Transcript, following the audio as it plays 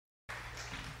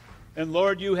And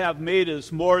Lord, you have made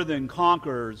us more than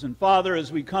conquerors. And Father, as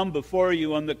we come before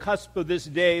you on the cusp of this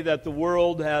day that the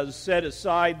world has set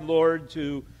aside, Lord,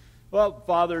 to, well,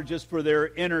 Father, just for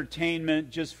their entertainment,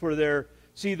 just for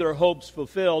see their hopes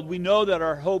fulfilled, we know that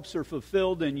our hopes are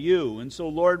fulfilled in you. And so,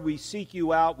 Lord, we seek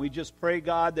you out. We just pray,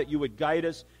 God, that you would guide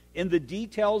us in the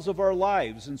details of our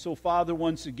lives. And so, Father,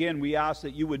 once again, we ask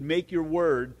that you would make your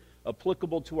word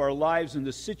applicable to our lives and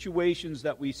the situations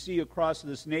that we see across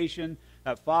this nation,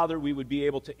 that, Father, we would be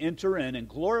able to enter in and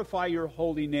glorify your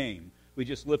holy name. We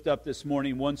just lift up this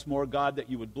morning once more, God, that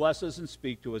you would bless us and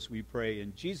speak to us, we pray.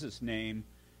 In Jesus' name,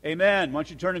 amen. Why don't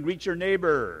you turn and greet your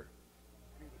neighbor?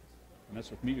 You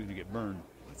mess with me, you're going to get burned.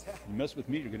 What's that? You mess with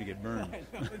me, you're going to get burned.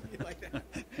 I know, you like that. That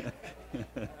was pretty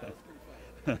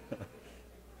funny.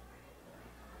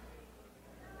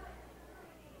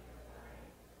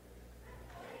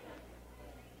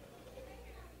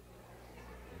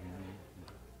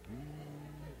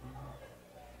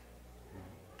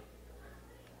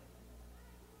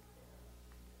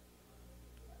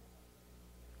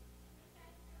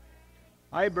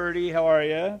 Hi, Bertie. How are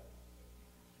you?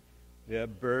 Yeah,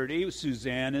 Bertie.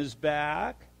 Suzanne is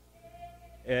back.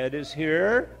 Ed is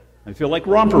here. I feel like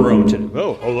romper room today.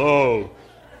 Oh, hello.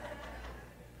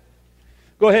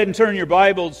 Go ahead and turn your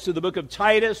Bibles to the book of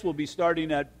Titus. We'll be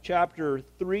starting at chapter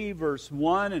 3, verse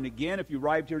 1. And again, if you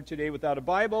arrived here today without a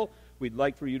Bible, we'd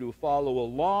like for you to follow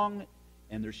along.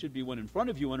 And there should be one in front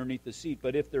of you underneath the seat.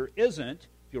 But if there isn't,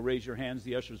 if you'll raise your hands,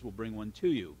 the ushers will bring one to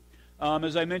you.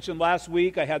 As I mentioned last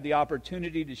week, I had the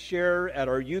opportunity to share at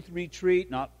our youth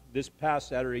retreat, not this past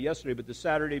Saturday, yesterday, but the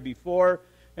Saturday before,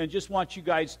 and just want you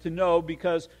guys to know,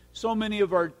 because so many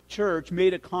of our church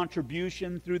made a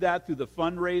contribution through that, through the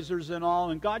fundraisers and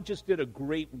all, and God just did a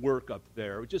great work up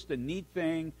there. It was just a neat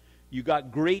thing. You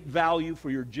got great value for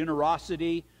your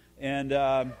generosity, and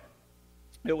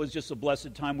it was just a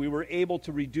blessed time. We were able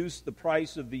to reduce the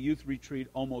price of the youth retreat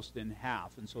almost in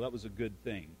half, and so that was a good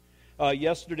thing.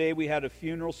 Yesterday we had a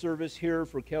funeral service here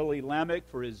for Kelly Lamech,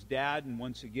 for his dad, and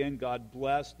once again God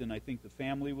blessed, and I think the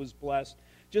family was blessed.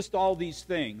 Just all these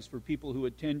things for people who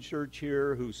attend church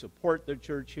here, who support the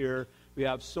church here. We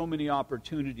have so many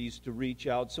opportunities to reach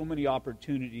out, so many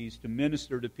opportunities to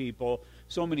minister to people.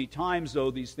 So many times,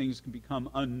 though, these things can become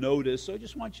unnoticed. So I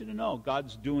just want you to know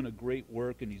God's doing a great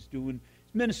work, and He's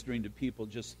ministering to people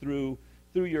just through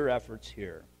your efforts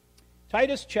here.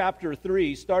 Titus chapter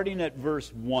 3, starting at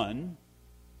verse 1,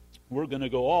 we're going to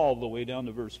go all the way down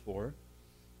to verse 4.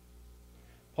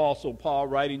 Apostle Paul,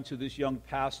 writing to this young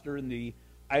pastor in the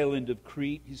island of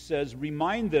Crete, he says,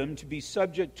 "Remind them to be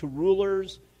subject to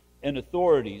rulers and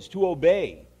authorities, to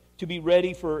obey, to be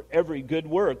ready for every good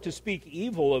work, to speak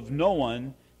evil of no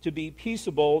one, to be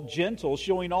peaceable, gentle,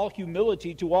 showing all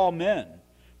humility to all men.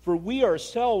 For we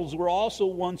ourselves were also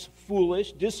once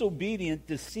foolish, disobedient,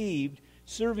 deceived,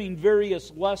 serving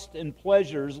various lusts and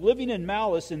pleasures, living in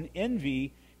malice and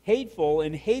envy, hateful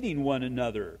and hating one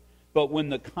another. But when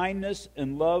the kindness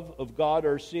and love of God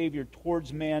our Savior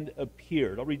towards man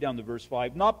appeared," I'll read down to verse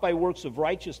 5, "not by works of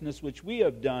righteousness which we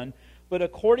have done, but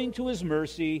according to His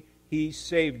mercy He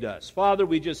saved us." Father,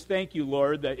 we just thank you,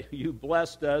 Lord, that you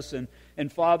blessed us, and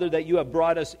Father, that you have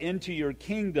brought us into your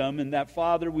kingdom, and that,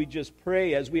 Father, we just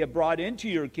pray as we have brought into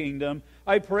your kingdom,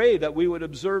 I pray that we would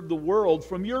observe the world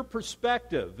from your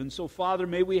perspective. And so, Father,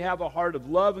 may we have a heart of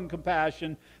love and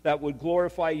compassion that would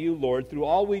glorify you, Lord, through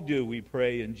all we do, we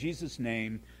pray. In Jesus'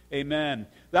 name, amen.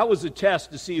 That was a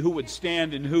test to see who would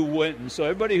stand and who wouldn't. So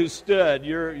everybody who stood,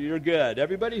 you're good.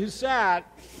 Everybody who sat...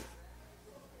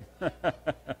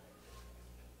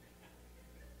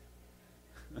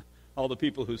 All the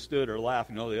people who stood are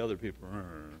laughing. All the other people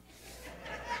are...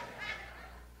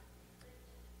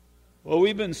 Well,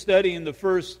 we've been studying the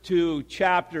first 2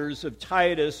 chapters of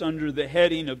Titus under the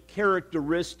heading of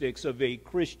characteristics of a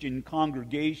Christian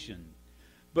congregation.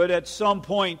 But at some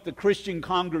point, the Christian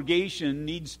congregation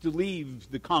needs to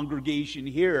leave the congregation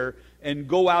here and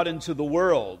go out into the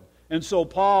world. And so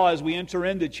Paul, as we enter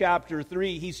into chapter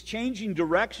 3, he's changing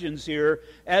directions here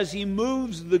as he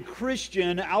moves the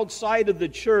Christian outside of the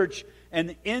church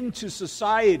and into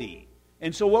society.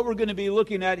 And so what we're going to be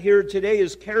looking at here today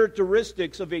is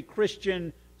characteristics of a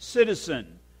Christian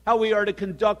citizen. How we are to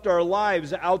conduct our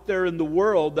lives out there in the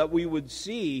world, that we would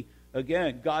see,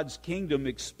 again, God's kingdom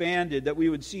expanded, that we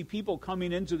would see people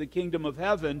coming into the kingdom of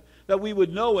heaven, that we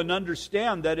would know and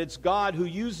understand that it's God who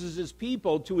uses His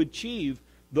people to achieve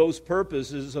those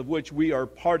purposes of which we are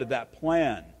part of that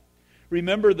plan.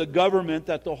 Remember the government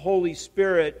that the Holy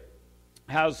Spirit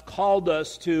has called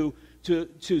us to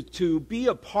be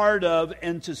a part of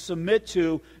and to submit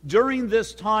to during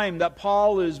this time that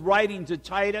Paul is writing to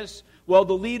Titus. Well,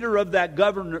 the leader of that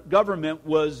government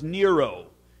was Nero.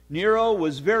 Nero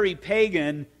was very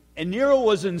pagan, and Nero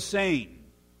was insane.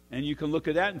 And you can look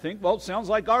at that and think, well, it sounds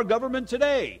like our government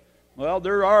today. Well,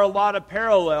 there are a lot of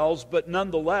parallels, but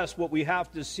nonetheless, what we have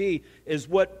to see is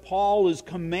what Paul is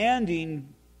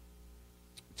commanding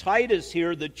Titus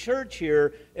here, the church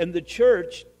here, and the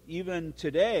church even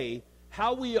today,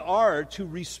 how we are to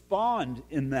respond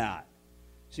in that.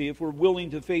 See, if we're willing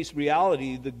to face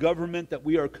reality, the government that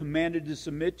we are commanded to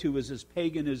submit to is as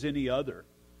pagan as any other.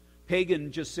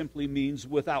 Pagan just simply means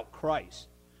without Christ.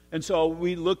 And so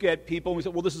we look at people and we say,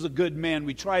 well, this is a good man.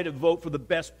 We try to vote for the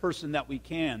best person that we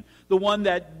can. The one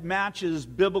that matches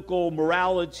biblical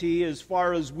morality as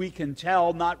far as we can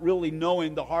tell, not really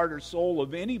knowing the heart or soul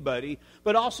of anybody,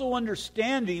 but also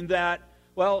understanding that,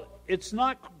 well, it's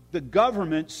not the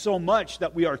government so much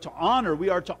that we are to honor. We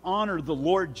are to honor the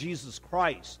Lord Jesus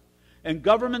Christ. And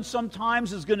government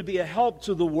sometimes is going to be a help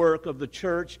to the work of the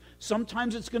church.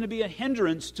 Sometimes it's going to be a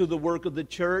hindrance to the work of the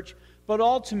church. But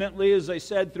ultimately, as I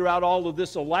said throughout all of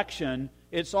this election,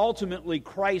 it's ultimately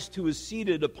Christ who is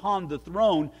seated upon the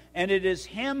throne, and it is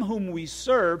Him whom we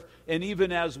serve. And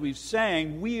even as we've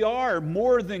sang, we are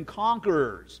more than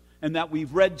conquerors, and that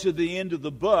we've read to the end of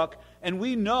the book. And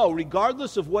we know,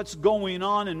 regardless of what's going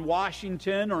on in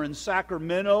Washington or in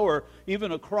Sacramento or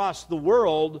even across the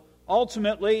world,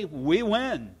 ultimately we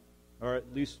win. Or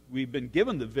at least we've been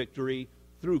given the victory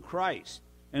through Christ.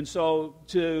 And so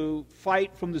to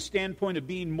fight from the standpoint of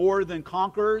being more than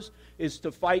conquerors is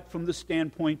to fight from the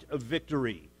standpoint of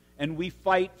victory. And we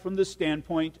fight from the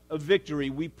standpoint of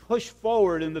victory. We push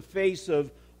forward in the face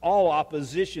of all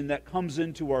opposition that comes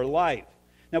into our life.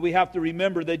 Now we have to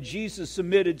remember that Jesus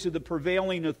submitted to the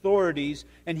prevailing authorities,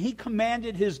 and He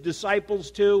commanded His disciples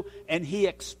to, and He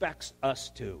expects us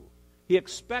to. He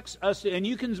expects us to, and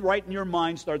you can right in your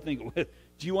mind start thinking,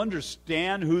 do you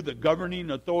understand who the governing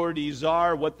authorities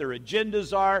are, what their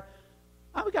agendas are?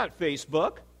 I've got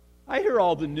Facebook. I hear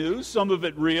all the news, some of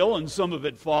it real and some of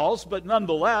it false, but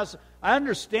nonetheless, I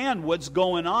understand what's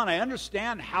going on. I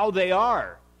understand how they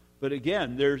are. But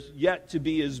again, there's yet to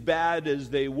be as bad as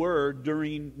they were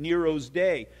during Nero's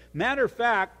day. Matter of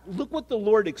fact, look what the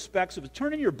Lord expects of us.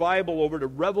 Turn in your Bible over to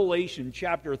Revelation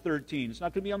chapter 13. It's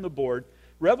not going to be on the board.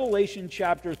 Revelation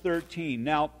chapter 13.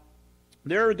 Now,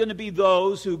 there are going to be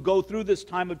those who go through this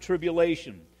time of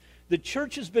tribulation. The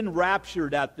church has been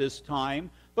raptured at this time,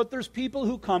 but there's people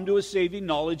who come to a saving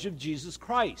knowledge of Jesus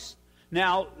Christ.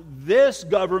 Now, this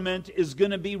government is going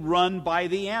to be run by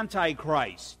the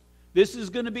Antichrist. This is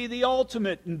going to be the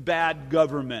ultimate in bad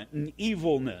government and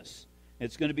evilness.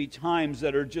 It's going to be times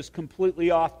that are just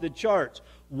completely off the charts.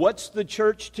 What's the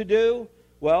church to do?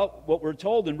 Well, what we're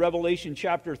told in Revelation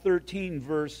chapter 13,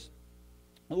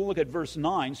 we'll look at verse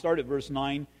 9, start at verse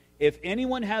 9. If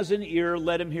anyone has an ear,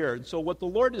 let him hear. And so what the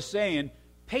Lord is saying,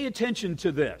 pay attention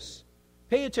to this.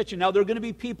 Pay attention. Now, there are going to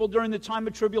be people during the time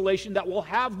of tribulation that will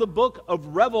have the book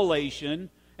of Revelation,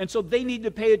 and so they need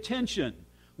to pay attention.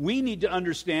 We need to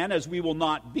understand, as we will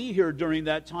not be here during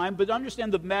that time, but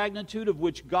understand the magnitude of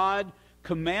which God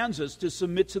commands us to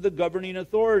submit to the governing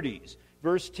authorities.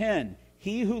 Verse 10,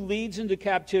 he who leads into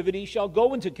captivity shall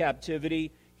go into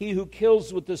captivity. He who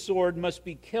kills with the sword must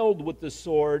be killed with the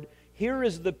sword. Here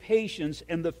is the patience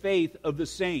and the faith of the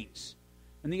saints.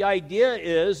 And the idea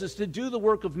is to do the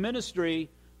work of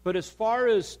ministry, but as far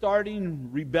as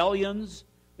starting rebellions,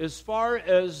 as far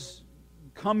as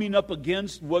coming up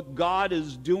against what God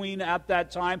is doing at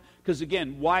that time, because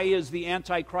again, why is the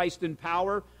Antichrist in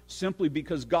power? Simply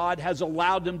because God has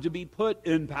allowed him to be put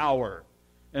in power.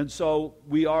 And so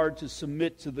we are to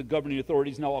submit to the governing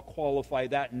authorities. Now I'll qualify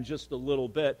that in just a little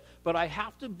bit. But I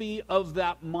have to be of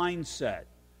that mindset.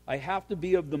 I have to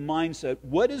be of the mindset.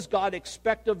 What does God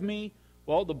expect of me?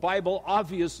 Well, the Bible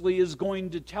obviously is going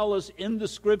to tell us in the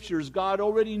Scriptures, God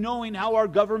already knowing how our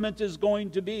government is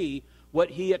going to be, what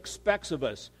He expects of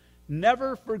us.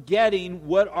 Never forgetting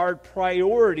what our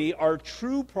priority, our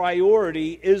true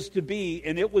priority is to be,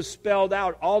 and it was spelled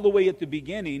out all the way at the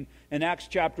beginning in Acts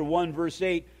chapter 1, verse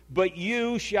 8, but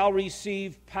you shall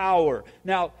receive power.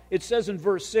 Now, it says in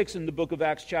verse 6 in the book of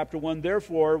Acts chapter 1,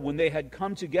 therefore, when they had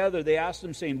come together, they asked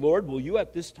him, saying, Lord, will you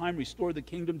at this time restore the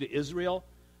kingdom to Israel?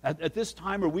 At this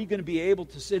time, are we going to be able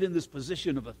to sit in this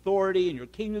position of authority, and your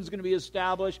kingdom is going to be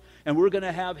established, and we're going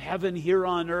to have heaven here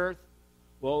on earth?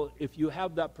 Well, if you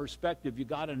have that perspective, you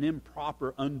got an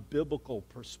improper, unbiblical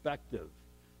perspective,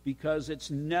 because it's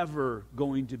never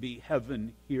going to be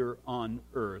heaven here on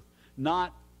earth.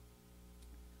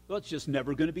 It's just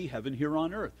never going to be heaven here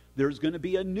on earth. There's going to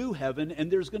be a new heaven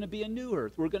and there's going to be a new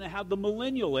earth. We're going to have the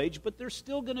millennial age, but there's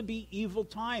still going to be evil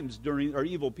times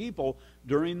evil people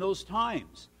during those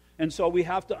times. And so we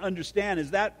have to understand,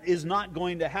 is that is not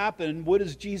going to happen. What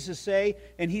does Jesus say?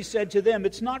 And he said to them,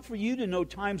 it's not for you to know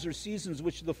times or seasons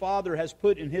which the Father has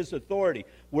put in his authority.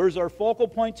 Where's our focal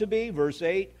point to be? Verse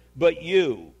 8, but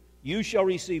you shall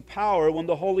receive power when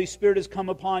the Holy Spirit has come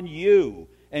upon you,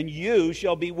 and you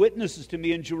shall be witnesses to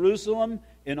me in Jerusalem,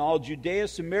 in all Judea,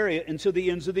 Samaria, and to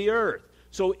the ends of the earth.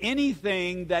 So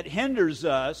anything that hinders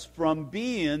us from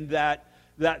being that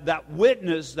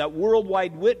witness, that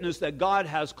worldwide witness that God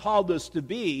has called us to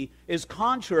be, is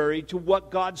contrary to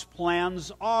what God's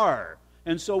plans are.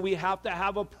 And so we have to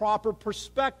have a proper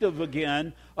perspective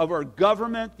again of our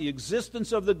government, the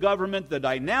existence of the government, the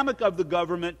dynamic of the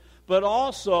government, but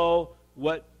also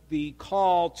what the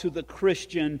call to the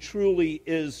Christian truly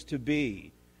is to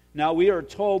be. Now we are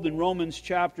told in Romans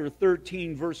chapter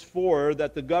 13, verse 4,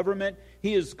 that the government,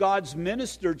 he is God's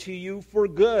minister to you for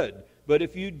good. But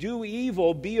if you do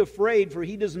evil, be afraid, for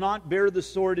he does not bear the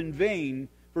sword in vain,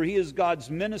 for he is God's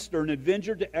minister, an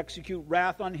avenger to execute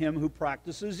wrath on him who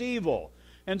practices evil.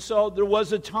 And so there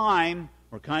was a time,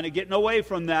 we're kind of getting away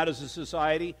from that as a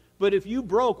society, but if you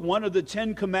broke one of the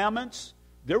 10 commandments,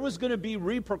 there was going to be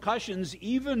repercussions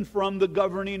even from the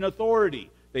governing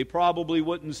authority. They probably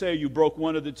wouldn't say you broke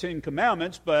one of the 10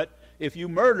 commandments, but if you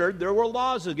murdered, there were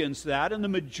laws against that, and the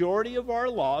majority of our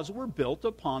laws were built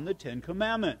upon the 10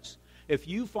 commandments. If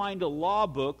you find a law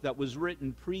book that was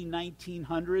written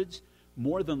pre-1900s,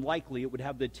 more than likely it would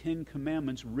have the 10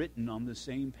 commandments written on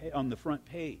the front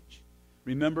page.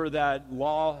 Remember that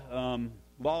law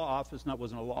office,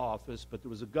 wasn't a law office, but there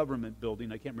was a government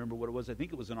building. I can't remember what it was. I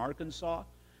think it was in Arkansas.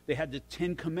 They had the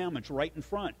 10 commandments right in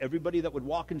front. Everybody that would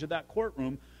walk into that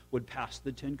courtroom would pass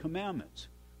the 10 commandments.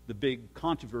 The big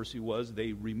controversy was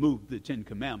they removed the 10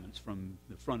 commandments from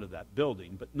the front of that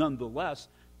building. But nonetheless,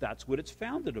 that's what it's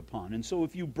founded upon. And so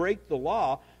if you break the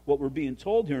law, what we're being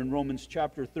told here in Romans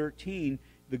chapter 13,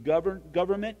 the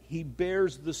government, he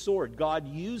bears the sword. God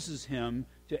uses him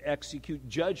to execute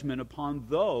judgment upon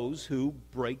those who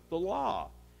break the law.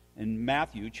 In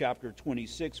Matthew chapter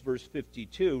 26, verse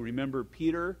 52, remember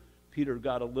Peter? Peter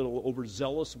got a little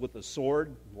overzealous with a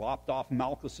sword, lopped off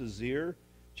Malchus's ear.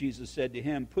 Jesus said to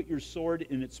him, put your sword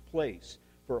in its place,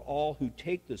 for all who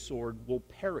take the sword will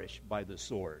perish by the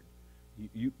sword.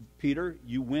 Peter,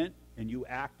 you went and you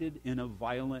acted in a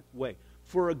violent way.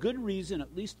 For a good reason,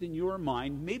 at least in your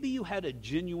mind. Maybe you had a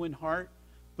genuine heart,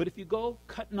 but if you go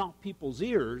cutting off people's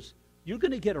ears, you're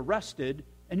going to get arrested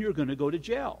and you're going to go to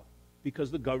jail.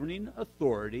 Because the governing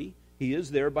authority, he is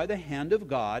there by the hand of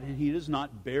God, and he does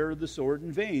not bear the sword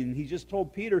in vain. He just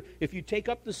told Peter, if you take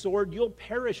up the sword, you'll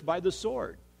perish by the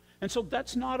sword. And so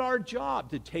that's not our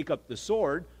job to take up the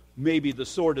sword, maybe the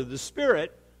sword of the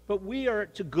Spirit, but we are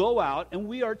to go out and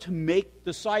we are to make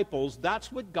disciples.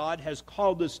 That's what God has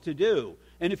called us to do.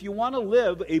 And if you want to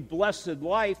live a blessed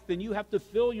life, then you have to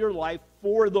fill your life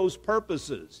for those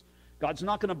purposes. God's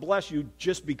not going to bless you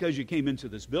just because you came into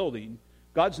this building.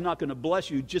 God's not going to bless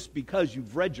you just because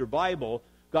you've read your Bible.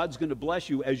 God's going to bless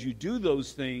you as you do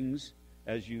those things,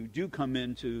 as you do come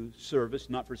into service,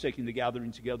 not forsaking the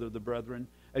gathering together of the brethren,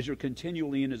 as you're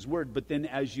continually in his word, but then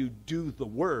as you do the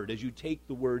word, as you take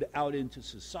the word out into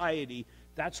society,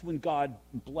 that's when God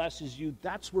blesses you.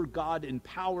 That's where God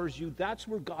empowers you. That's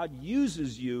where God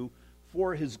uses you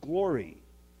for his glory.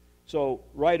 So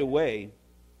right away,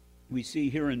 we see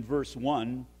here in verse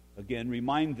 1, again,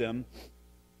 remind them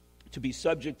to be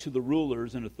subject to the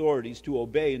rulers and authorities, to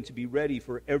obey and to be ready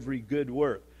for every good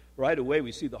work. Right away,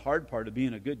 we see the hard part of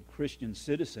being a good Christian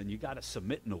citizen. You got to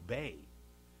submit and obey.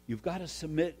 You've got to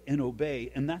submit and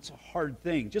obey, and that's a hard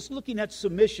thing. Just looking at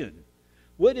submission,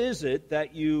 what is it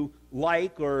that you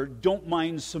like or don't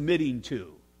mind submitting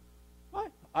to?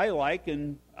 I like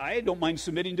and I don't mind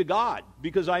submitting to God,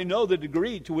 because I know the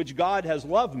degree to which God has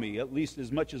loved me, at least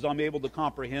as much as I'm able to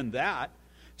comprehend that.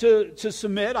 To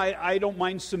submit, I don't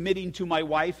mind submitting to my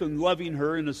wife and loving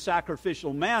her in a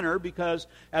sacrificial manner, because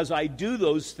as I do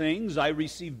those things, I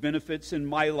receive benefits in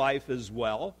my life as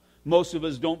well. Most of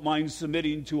us don't mind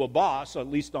submitting to a boss, at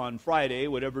least on Friday,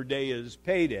 whatever day is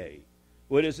payday.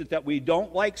 What is it that we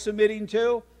don't like submitting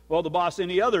to? Well, the boss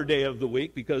any other day of the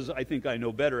week, because I think I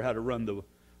know better how to run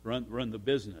the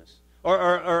business.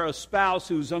 Or a spouse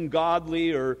who's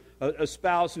ungodly, or a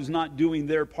spouse who's not doing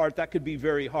their part. That could be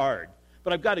very hard.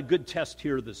 But I've got a good test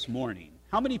here this morning.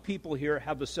 How many people here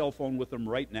have a cell phone with them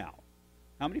right now?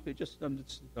 How many people?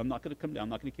 I'm not going to come down. I'm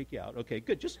not going to kick you out. Okay,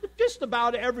 good. Just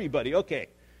about everybody. Okay,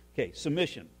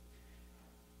 submission.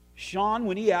 Sean,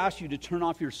 when he asked you to turn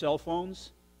off your cell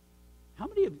phones, how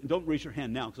many of you, don't raise your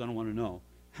hand now because I don't want to know.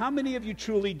 How many of you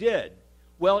truly did?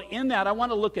 Well, in that, I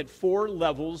want to look at 4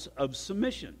 levels of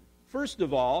submission. First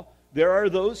of all, there are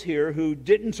those here who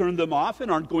didn't turn them off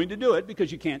and aren't going to do it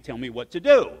because you can't tell me what to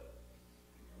do.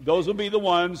 Those will be the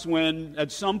ones when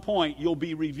at some point you'll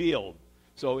be revealed.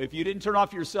 So if you didn't turn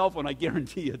off your cell phone, I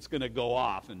guarantee it's going to go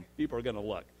off and people are going to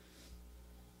look.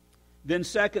 Then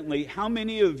secondly, how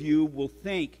many of you will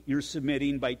think you're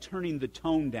submitting by turning the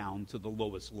tone down to the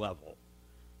lowest level?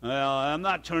 Well, I'm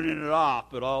not turning it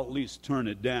off, but I'll at least turn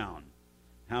it down.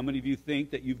 How many of you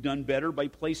think that you've done better by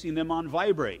placing them on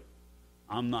vibrate?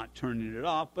 I'm not turning it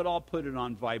off, but I'll put it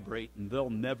on vibrate, and they'll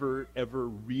never, ever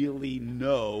really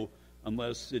know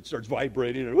unless it starts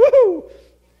vibrating and woohoo!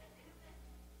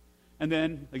 And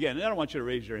then, again, I don't want you to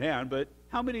raise your hand, but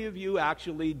how many of you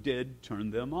actually did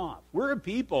turn them off? We're a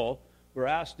people who are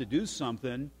asked to do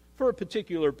something for a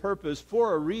particular purpose,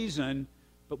 for a reason,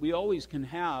 but we always can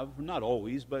have, not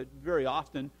always, but very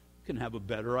often, can have a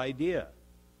better idea.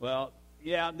 Well,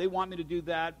 yeah, they want me to do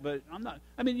that, but I'm not.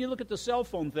 I mean, you look at the cell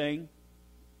phone thing.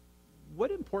 What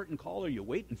important call are you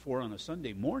waiting for on a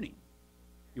Sunday morning?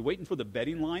 You waiting for the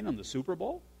betting line on the Super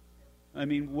Bowl? I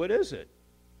mean, what is it?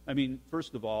 I mean,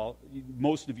 first of all,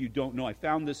 most of you don't know. I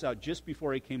found this out just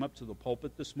before I came up to the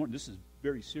pulpit this morning. This is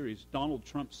very serious. Donald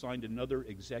Trump signed another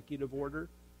executive order.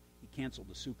 He canceled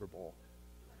the Super Bowl.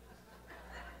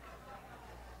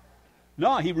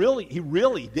 No, he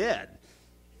really did.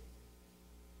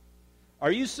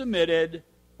 Are you submitted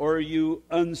or are you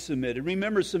unsubmitted?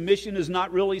 Remember, submission is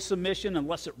not really submission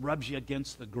unless it rubs you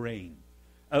against the grain.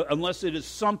 Unless it is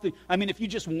something, I mean, if you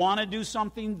just want to do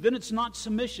something, then it's not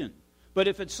submission. But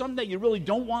if it's something that you really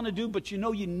don't want to do, but you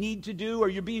know you need to do, or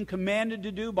you're being commanded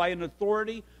to do by an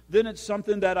authority, then it's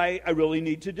something that I really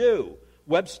need to do.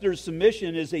 Webster's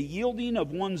submission is a yielding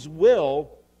of one's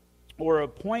will or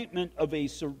appointment of a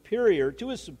superior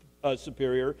to a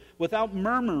superior without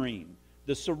murmuring,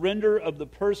 the surrender of the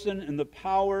person and the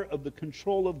power of the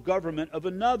control of government of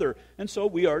another. And so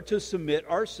we are to submit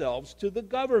ourselves to the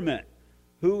government.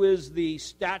 Who is the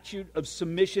statute of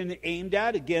submission aimed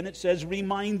at? Again, it says,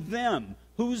 remind them.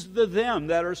 Who's the them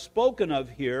that are spoken of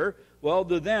here? Well,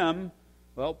 the them,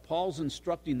 Paul's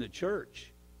instructing the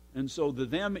church. And so the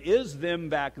them is them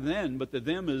back then, but the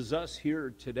them is us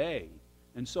here today.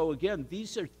 And so again,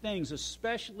 these are things,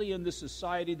 especially in this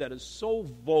society that is so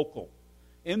vocal,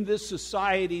 in this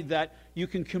society that you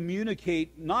can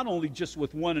communicate not only just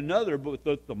with one another, but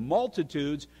with the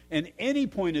multitudes, and any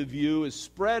point of view is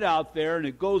spread out there and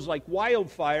it goes like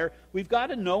wildfire. We've got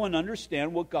to know and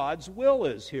understand what God's will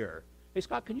is here. Hey,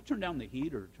 Scott, can you turn down the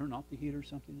heat or turn off the heat or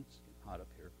something? It's getting hot up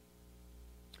here.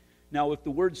 Now, if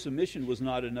the word submission was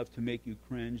not enough to make you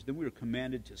cringe, then we were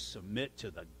commanded to submit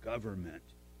to the government.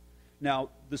 Now,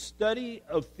 the study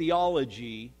of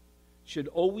theology should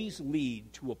always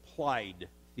lead to applied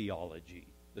theology.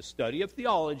 The study of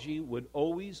theology would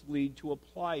always lead to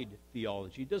applied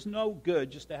theology. It does no good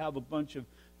just to have a bunch of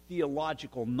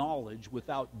theological knowledge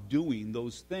without doing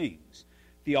those things.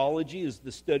 Theology is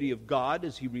the study of God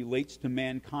as he relates to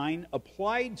mankind.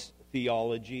 Applied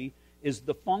theology is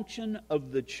the function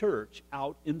of the church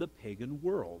out in the pagan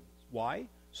world. Why?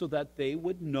 So that they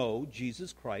would know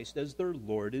Jesus Christ as their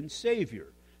Lord and Savior.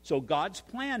 So God's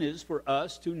plan is for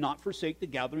us to not forsake the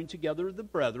gathering together of the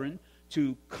brethren,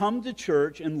 to come to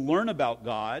church and learn about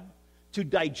God, to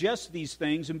digest these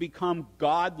things and become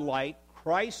God-like,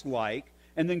 Christ-like,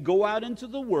 and then go out into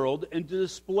the world and to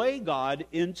display God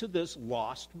into this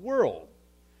lost world.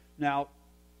 Now,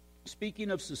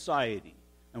 speaking of society,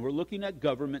 and we're looking at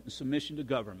government and submission to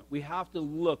government, we have to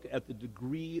look at the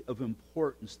degree of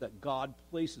importance that God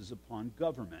places upon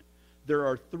government. There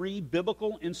are 3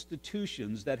 biblical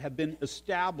institutions that have been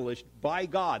established by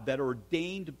God, that are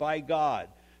ordained by God.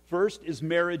 First is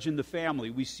marriage in the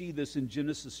family. We see this in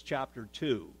Genesis chapter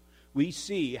 2. We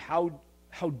see how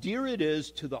dear it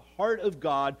is to the heart of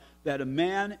God that a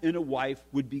man and a wife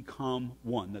would become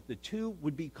one, that the two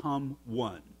would become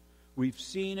one. We've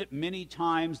seen it many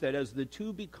times that as the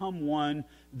two become one,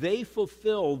 they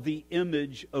fulfill the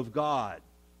image of God.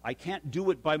 I can't do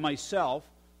it by myself.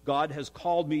 God has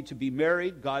called me to be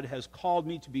married. God has called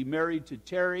me to be married to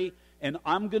Terry, and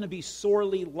I'm going to be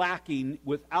sorely lacking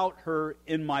without her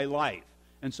in my life.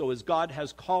 And so as God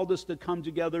has called us to come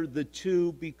together, the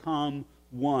two become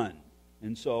one.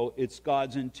 And so it's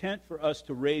God's intent for us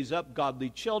to raise up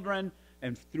godly children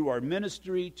and through our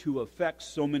ministry to affect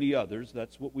so many others.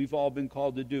 That's what we've all been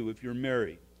called to do if you're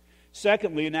married.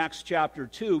 Secondly, in Acts chapter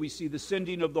 2, we see the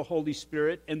sending of the Holy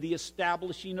Spirit and the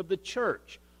establishing of the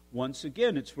church. Once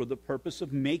again, it's for the purpose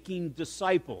of making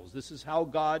disciples. This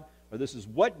is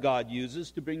what God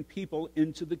uses to bring people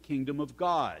into the kingdom of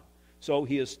God. So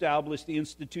he established the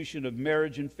institution of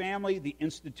marriage and family, the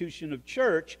institution of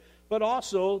church, but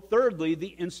also, thirdly,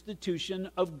 the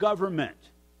institution of government.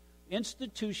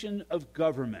 Institution of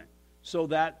government, so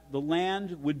that the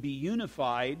land would be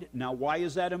unified. Now, why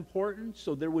is that important?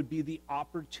 So there would be the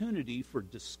opportunity for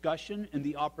discussion and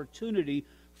the opportunity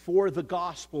for the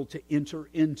gospel to enter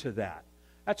into that.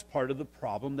 That's part of the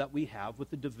problem that we have with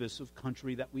the divisive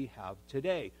country that we have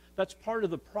today. That's part of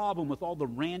the problem with all the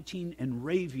ranting and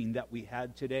raving that we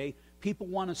had today. People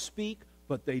want to speak,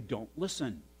 but they don't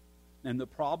listen. And the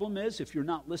problem is, if you're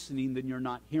not listening, then you're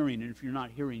not hearing. And if you're not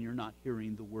hearing, you're not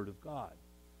hearing the Word of God.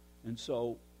 And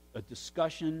so a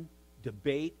discussion,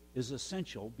 debate is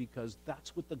essential, because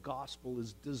that's what the gospel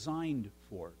is designed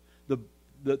for.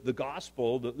 The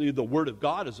gospel, the Word of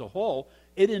God as a whole,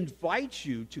 it invites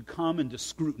you to come and to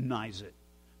scrutinize it.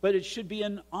 But it should be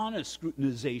an honest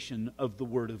scrutinization of the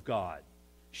Word of God.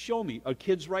 Show me. Our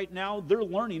kids right now, they're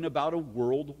learning about a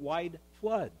worldwide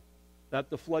flood. That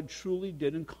the flood truly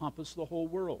did encompass the whole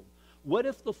world. What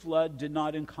if the flood did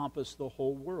not encompass the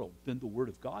whole world? Then the Word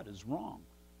of God is wrong,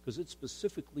 because it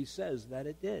specifically says that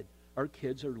it did. Our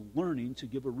kids are learning to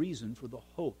give a reason for the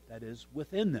hope that is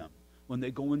within them. When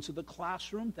they go into the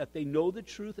classroom, that they know the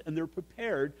truth and they're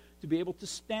prepared to be able to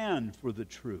stand for the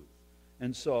truth.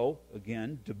 And so,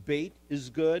 again, debate is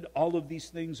good. All of these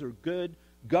things are good.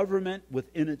 Government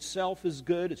within itself is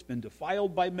good. It's been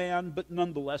defiled by man, but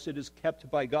nonetheless it is kept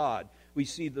by God. We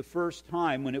see the first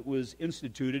time when it was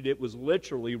instituted, it was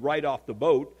literally right off the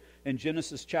boat. In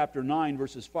Genesis chapter 9,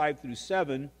 verses 5 through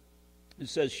 7, it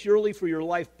says, "Surely for your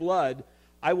lifeblood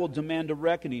I will demand a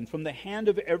reckoning. From the hand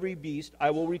of every beast I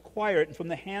will require it, and from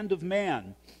the hand of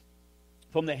man,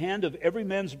 from the hand of every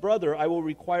man's brother I will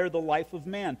require the life of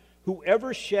man.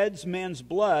 Whoever sheds man's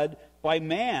blood, by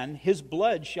man his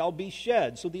blood shall be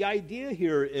shed." So the idea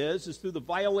here is through the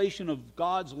violation of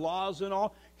God's laws and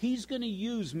all, he's going to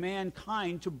use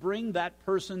mankind to bring that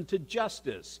person to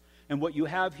justice. And what you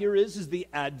have here is the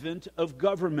advent of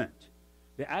government.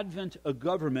 The advent of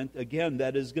government, again,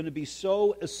 that is going to be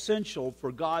so essential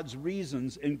for God's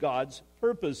reasons and God's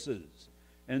purposes.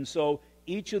 And so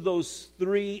each of those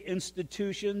three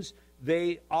institutions,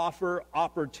 they offer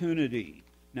opportunity.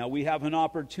 Now, we have an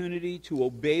opportunity to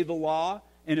obey the law,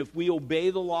 and if we obey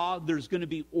the law, there's going to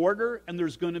be order and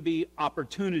there's going to be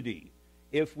opportunity.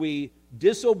 If we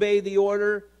disobey the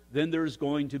order, then there's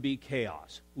going to be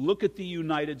chaos. Look at the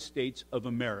United States of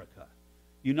America.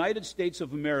 United States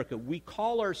of America, we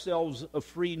call ourselves a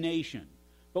free nation,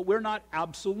 but we're not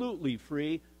absolutely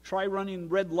free. Try running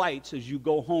red lights as you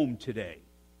go home today.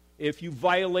 If you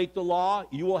violate the law,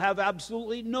 you will have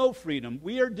absolutely no freedom.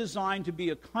 We are designed to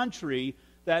be a country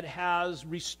that has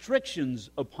restrictions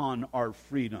upon our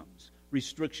freedoms.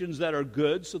 Restrictions that are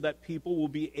good so that people will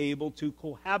be able to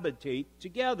cohabitate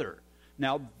together.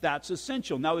 Now, that's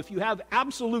essential. Now, if you have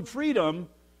absolute freedom,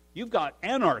 you've got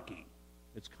anarchy.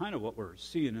 It's kind of what we're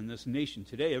seeing in this nation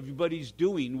today. Everybody's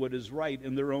doing what is right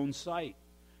in their own sight.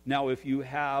 Now, if you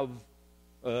have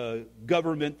a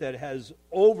government that has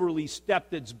overly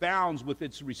stepped its bounds with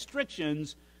its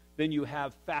restrictions, then you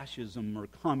have fascism or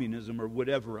communism or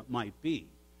whatever it might be.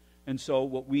 And so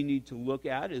what we need to look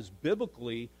at is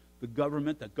biblically the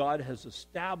government that God has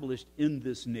established in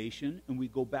this nation, and we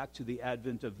go back to the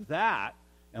advent of that,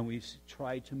 and we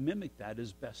try to mimic that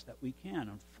as best that we can.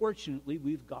 Unfortunately,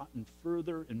 we've gotten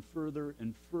further and further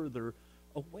and further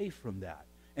away from that.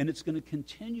 And it's going to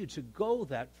continue to go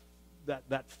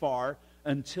that far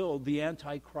until the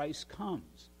Antichrist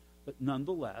comes. But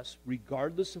nonetheless,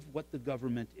 regardless of what the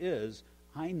government is,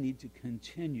 I need to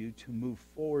continue to move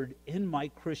forward in my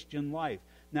Christian life.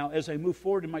 Now, as I move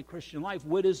forward in my Christian life,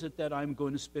 what is it that I'm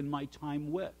going to spend my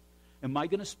time with? Am I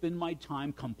going to spend my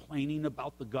time complaining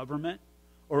about the government?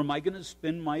 Or am I going to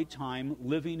spend my time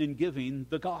living and giving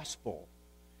the gospel?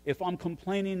 If I'm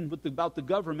complaining about the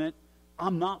government,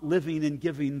 I'm not living and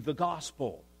giving the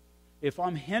gospel. If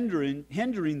I'm hindering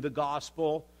the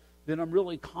gospel, then I'm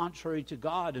really contrary to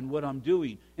God and what I'm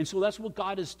doing. And so that's what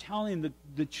God is telling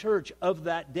the church of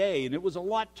that day. And it was a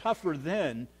lot tougher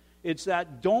then. It's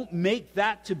that don't make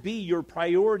that to be your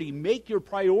priority. Make your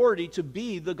priority to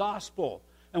be the gospel.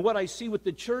 And what I see with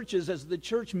the church is as the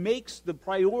church makes the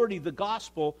priority the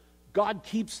gospel, God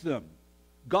keeps them.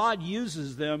 God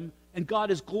uses them, and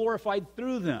God is glorified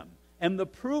through them. And the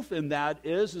proof in that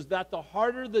is that the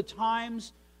harder the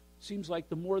times, seems like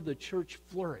the more the church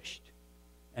flourished.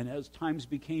 And as times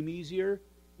became easier,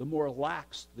 the more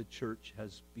lax the church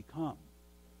has become.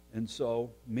 And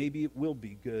so maybe it will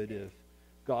be good if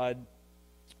God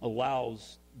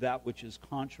allows that which is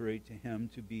contrary to him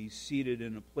to be seated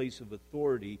in a place of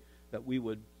authority, that we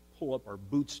would pull up our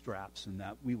bootstraps and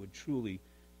that we would truly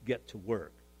get to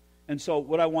work. And so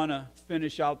what I want to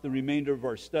finish out the remainder of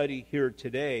our study here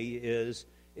today is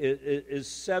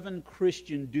 7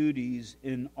 Christian duties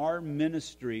in our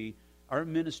ministry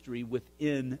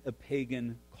within a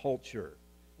pagan culture.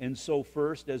 And so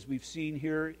first, as we've seen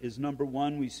here, is number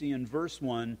 1, we see in verse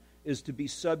 1, is to be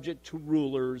subject to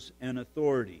rulers and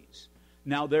authorities.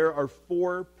 Now, there are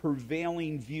 4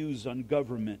 prevailing views on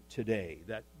government today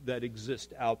that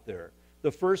exist out there.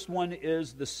 The first one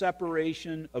is the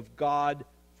separation of God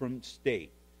from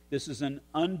state. This is an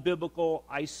unbiblical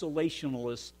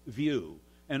isolationist view.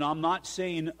 And I'm not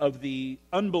saying of the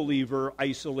unbeliever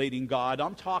isolating God.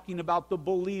 I'm talking about the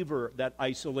believer that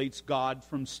isolates God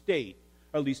from state,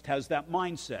 or at least has that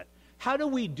mindset. How do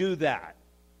we do that?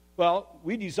 Well,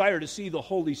 we desire to see the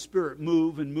Holy Spirit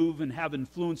move and have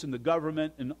influence in the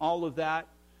government and all of that.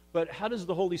 But how does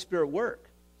the Holy Spirit work?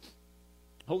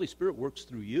 Holy Spirit works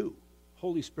through you.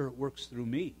 Holy Spirit works through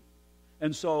me.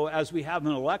 And so as we have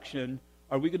an election,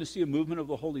 are we going to see a movement of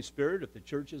the Holy Spirit if the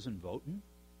church isn't voting?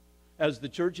 As the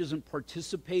church isn't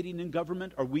participating in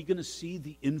government, are we going to see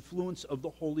the influence of the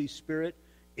Holy Spirit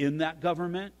in that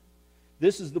government?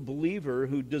 This is the believer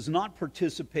who does not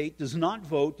participate, does not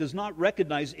vote, does not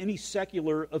recognize any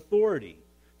secular authority.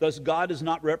 Thus, God is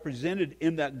not represented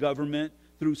in that government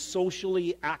through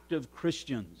socially active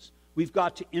Christians. We've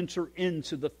got to enter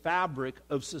into the fabric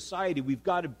of society. We've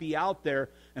got to be out there,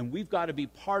 and we've got to be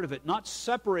part of it, not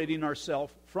separating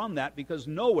ourselves from that, because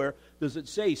nowhere does it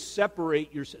say it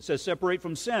says separate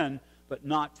from sin, but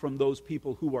not from those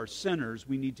people who are sinners.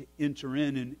 We need to enter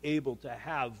in and able to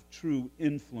have true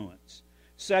influence.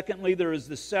 Secondly, there is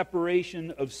the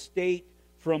separation of state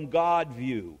from God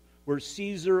view, where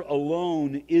Caesar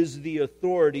alone is the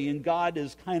authority, and God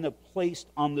is kind of placed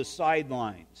on the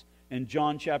sidelines. In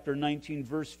John chapter 19,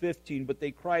 verse 15, but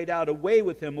they cried out, away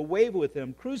with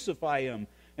him, crucify him.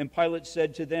 And Pilate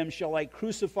said to them, shall I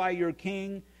crucify your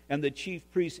king? And the chief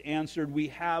priests answered, we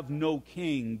have no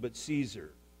king but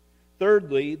Caesar.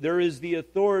 Thirdly, there is the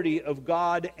authority of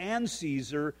God and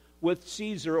Caesar, with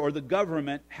Caesar or the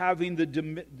government having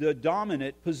the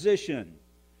dominant position.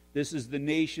 This is the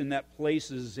nation that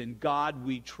places in God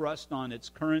we trust on its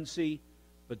currency,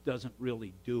 but doesn't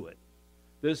really do it.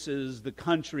 This is the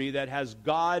country that has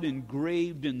God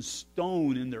engraved in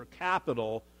stone in their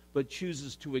capital, but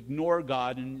chooses to ignore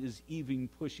God and is even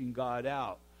pushing God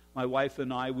out. My wife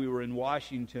and I, we were in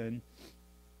Washington.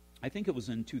 I think it was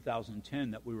in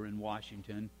 2010 that we were in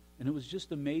Washington, and it was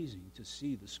just amazing to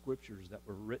see the scriptures that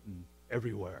were written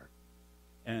everywhere.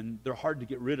 And they're hard to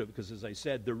get rid of because, as I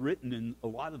said, they're written in a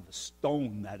lot of the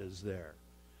stone that is there.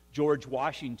 George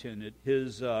Washington, at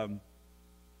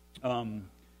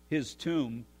his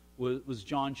tomb was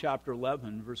John chapter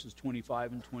 11, verses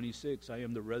 25 and 26. I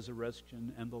am the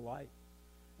resurrection and the life.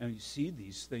 And you see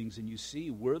these things, and you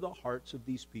see where the hearts of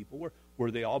these people were. Were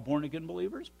they all born-again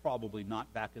believers? Probably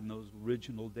not back in those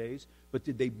original days. But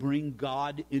did they bring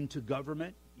God into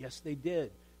government? Yes, they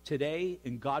did. Today,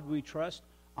 in God we trust,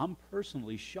 I'm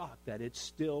personally shocked that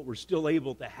we're still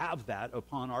able to have that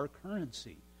upon our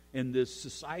currency in this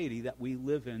society that we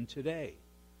live in today.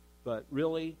 But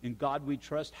really, in God we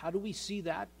trust, how do we see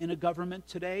that in a government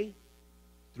today?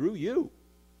 Through you.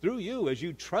 Through you, as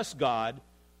you trust God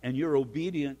and you're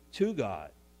obedient to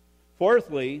God.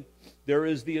 Fourthly, there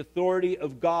is the authority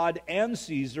of God and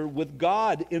Caesar, with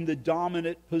God in the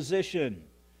dominant position.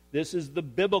 This is the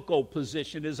biblical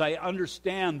position, as I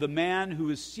understand the man who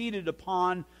is seated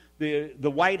upon the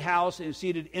White House, and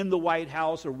seated in the White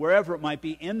House, or wherever it might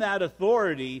be, in that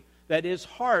authority, that his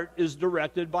heart is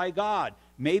directed by God.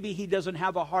 Maybe he doesn't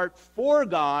have a heart for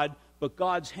God, but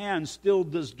God's hand still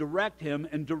does direct him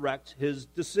and direct his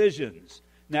decisions.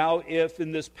 Now, if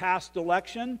in this past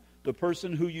election, the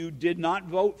person who you did not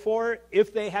vote for,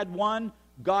 if they had won,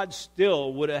 God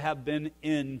still would have been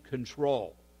in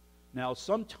control. Now,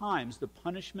 sometimes the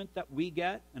punishment that we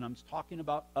get, and I'm talking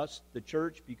about us, the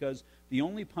church, because the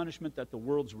only punishment that the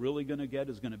world's really going to get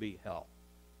is going to be hell.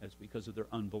 That's because of their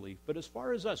unbelief. But as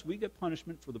far as us, we get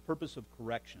punishment for the purpose of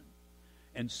correction.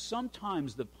 And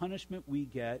sometimes the punishment we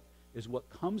get is what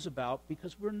comes about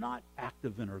because we're not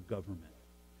active in our government.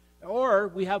 Or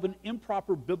we have an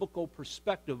improper biblical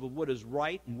perspective of what is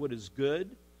right and what is good.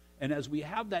 And as we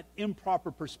have that improper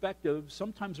perspective,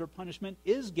 sometimes our punishment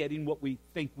is getting what we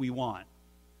think we want.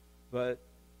 But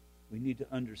we need to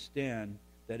understand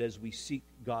that as we seek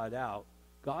God out,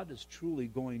 God is truly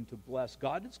going to bless.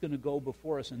 God is going to go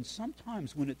before us. And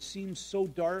sometimes when it seems so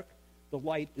dark, the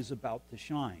light is about to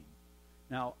shine.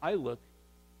 Now,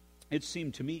 it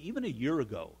seemed to me, even a year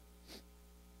ago,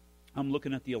 I'm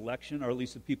looking at the election, or at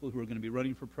least the people who are going to be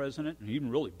running for president, and even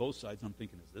really both sides, I'm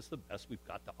thinking, is this the best we've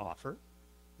got to offer?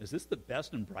 Is this the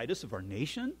best and brightest of our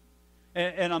nation?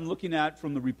 And I'm looking at,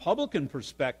 from the Republican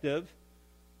perspective,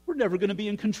 we're never going to be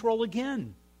in control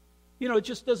again. It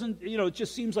just doesn't, it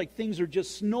just seems like things are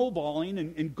just snowballing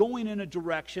and going in a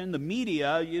direction. The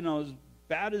media, as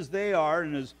bad as they are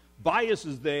and as biased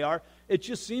as they are, it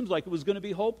just seems like it was going to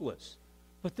be hopeless.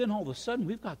 But then all of a sudden,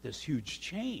 we've got this huge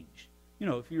change.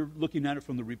 If you're looking at it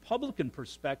from the Republican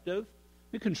perspective,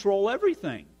 they control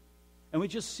everything. And we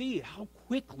just see how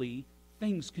quickly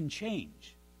things can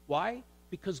change. Why?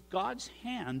 Because God's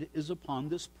hand is upon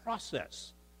this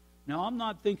process. Now, I'm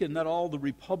not thinking that all the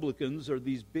Republicans are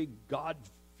this big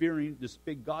God-fearing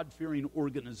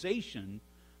organization,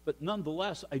 but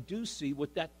nonetheless, I do see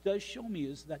what that does show me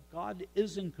is that God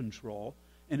is in control,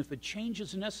 and if a change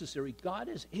is necessary, God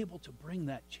is able to bring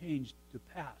that change to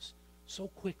pass so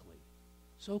quickly.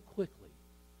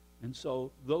 And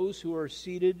so those who are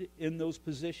seated in those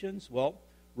positions, well,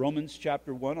 Romans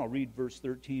chapter 1, I'll read verse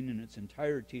 13 in its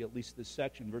entirety, at least this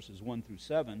section, verses 1 through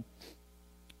 7.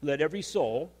 Let every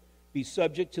soul be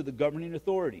subject to the governing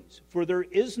authorities, for there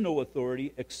is no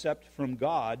authority except from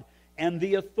God, and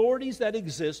the authorities that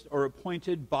exist are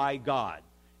appointed by God.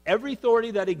 Every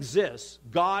authority that exists,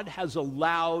 God has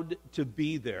allowed to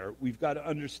be there. We've got to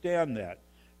understand that.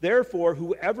 Therefore,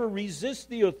 whoever resists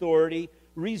the authority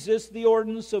resists the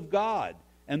ordinance of God,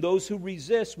 and those who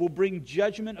resist will bring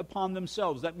judgment upon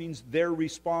themselves. That means they're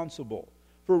responsible.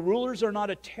 For rulers are not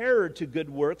a terror to good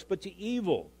works, but to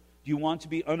evil. Do you want to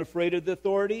be unafraid of the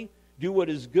authority? Do what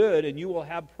is good, and you will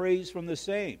have praise from the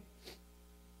same.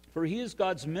 For he is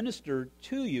God's minister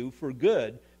to you for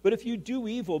good. But if you do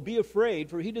evil, be afraid,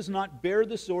 for he does not bear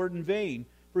the sword in vain.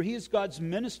 For he is God's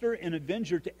minister and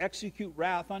avenger to execute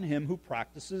wrath on him who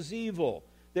practices evil.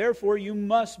 Therefore you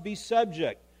must be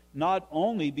subject, not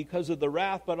only because of the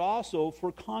wrath, but also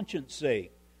for conscience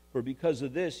sake. For because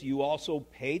of this you also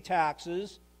pay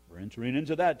taxes. We're entering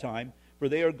into that time. For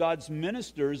they are God's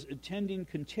ministers, attending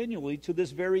continually to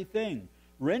this very thing.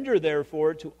 Render,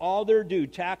 therefore, to all their due,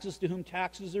 taxes to whom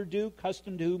taxes are due,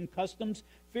 custom to whom customs,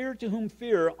 fear to whom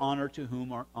fear, honor to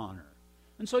whom are honor.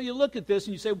 And so you look at this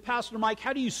and you say, well, Pastor Mike,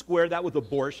 how do you square that with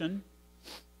abortion?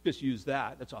 Just use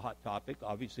that. That's a hot topic,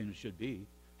 obviously, and it should be.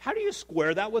 How do you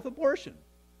square that with abortion?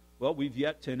 Well, we've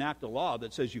yet to enact a law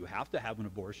that says you have to have an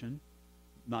abortion.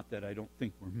 Not that I don't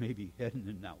think we're maybe heading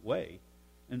in that way.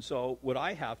 And so what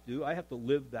I have to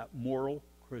live that moral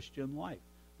Christian life.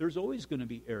 There's always going to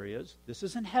be areas, this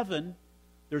isn't heaven,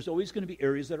 there's always going to be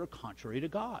areas that are contrary to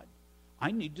God. I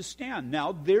need to stand.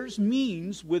 Now, there's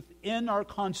means within our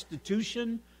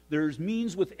Constitution, there's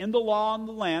means within the law and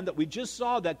the land that we just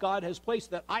saw that God has placed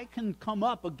that I can come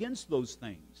up against those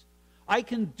things. I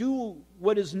can do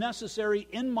what is necessary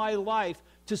in my life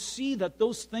to see that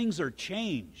those things are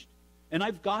changed. And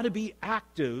I've got to be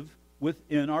active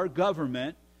within our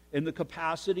government in the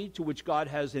capacity to which God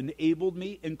has enabled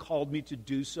me and called me to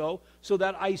do so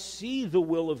that I see the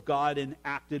will of God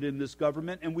enacted in this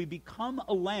government and we become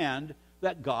a land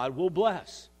that God will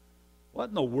bless. What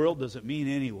in the world does it mean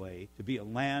anyway to be a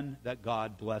land that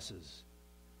God blesses?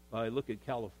 I look at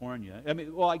California.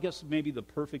 I guess maybe the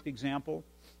perfect example,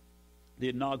 the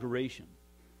inauguration.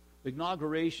 The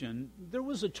inauguration, there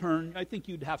was a turn, I think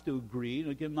you'd have to agree,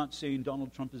 and again, I'm not saying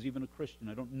Donald Trump is even a Christian,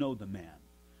 I don't know the man.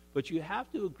 But you have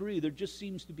to agree there just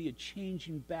seems to be a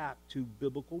changing back to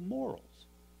biblical morals.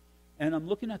 And I'm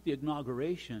looking at the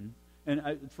inauguration, and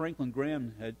Franklin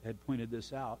Graham had pointed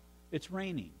this out. It's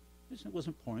raining. It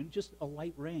wasn't pouring, just a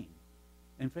light rain.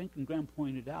 And Franklin Graham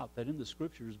pointed out that in the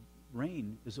Scriptures,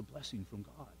 rain is a blessing from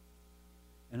God.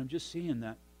 And I'm just seeing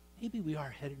that maybe we are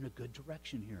headed in a good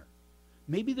direction here.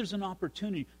 Maybe there's an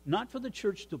opportunity, not for the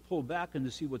church to pull back and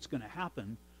to see what's going to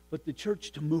happen, but the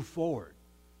church to move forward.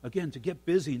 Again, to get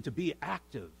busy and to be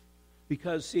active.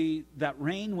 Because, see, that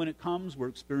rain, when it comes, we're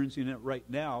experiencing it right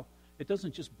now, it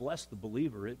doesn't just bless the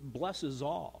believer, it blesses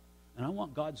all. And I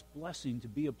want God's blessing to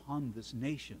be upon this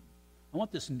nation. I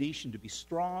want this nation to be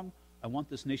strong. I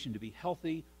want this nation to be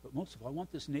healthy. But most of all, I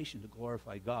want this nation to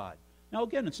glorify God. Now,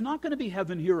 again, it's not going to be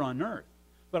heaven here on earth.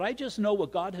 But I just know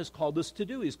what God has called us to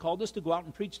do. He's called us to go out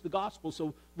and preach the gospel.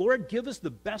 So, Lord, give us the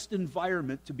best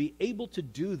environment to be able to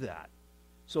do that.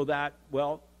 So that,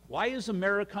 well, why is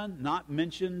America not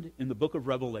mentioned in the book of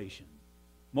Revelation?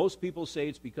 Most people say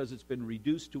it's because it's been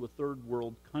reduced to a third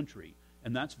world country,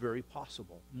 and that's very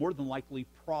possible, more than likely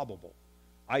probable.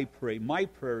 I pray, my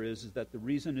prayer is that the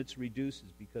reason it's reduced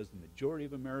is because the majority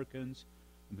of the Americans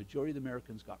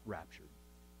got raptured.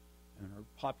 And our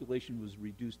population was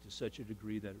reduced to such a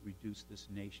degree that it reduced this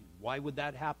nation. Why would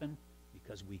that happen?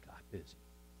 Because we got busy.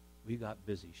 We got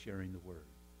busy sharing the word.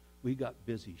 We got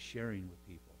busy sharing with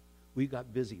people. We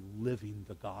got busy living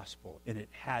the gospel, and it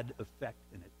had effect,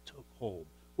 and it took hold.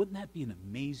 Wouldn't that be an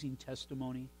amazing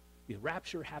testimony? The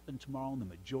rapture happened tomorrow, and the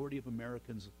majority of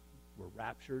Americans were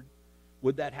raptured.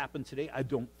 Would that happen today? I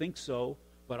don't think so,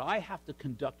 but I have to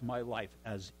conduct my life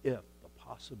as if the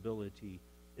possibility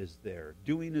is there,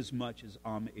 doing as much as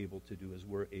I'm able to do, as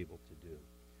we're able to do.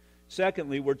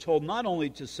 Secondly, we're told not only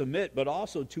to submit, but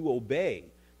also to obey.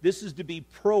 This is to be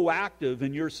proactive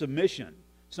in your submission.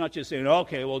 It's not just saying,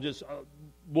 okay,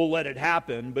 we'll let it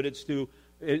happen, but it's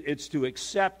to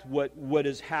accept what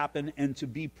has happened and to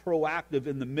be proactive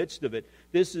in the midst of it.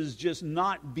 This is just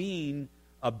not being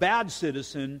a bad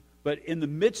citizen, but in the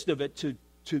midst of it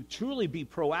to truly be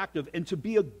proactive and to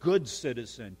be a good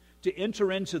citizen, to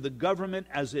enter into the government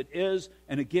as it is,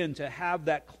 and again, to have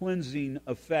that cleansing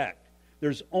effect.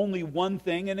 There's only one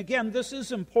thing, and again, this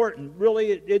is important.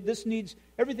 Really, this needs,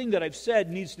 everything that I've said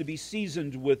needs to be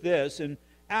seasoned with this. In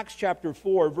Acts chapter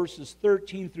 4, verses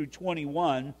 13 through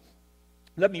 21,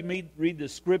 let me read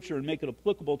this scripture and make it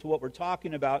applicable to what we're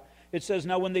talking about. It says,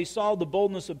 "Now when they saw the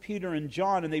boldness of Peter and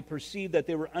John, and they perceived that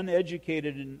they were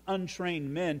uneducated and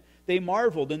untrained men, they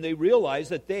marveled, and they realized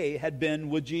that they had been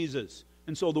with Jesus."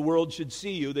 And so the world should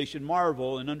see you. They should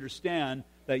marvel and understand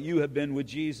that you have been with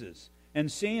Jesus. "And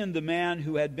seeing the man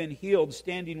who had been healed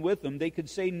standing with them, they could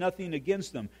say nothing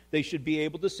against them." They should be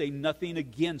able to say nothing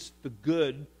against the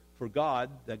good for God,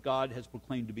 that God has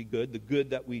proclaimed to be good, the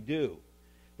good that we do.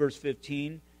 Verse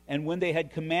 15, "And when they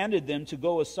had commanded them to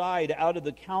go aside out of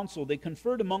the council, they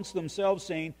conferred amongst themselves,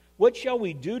 saying, 'What shall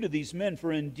we do to these men?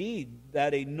 For indeed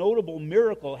that a notable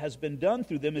miracle has been done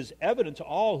through them is evident to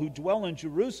all who dwell in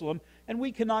Jerusalem, and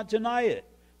we cannot deny it.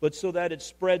 But so that it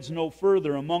spreads no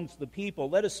further amongst the people,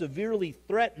 let us severely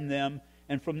threaten them,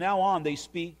 and from now on they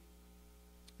speak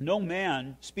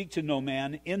to no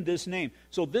man in this name.'"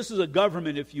 So this is a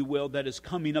government, if you will, that is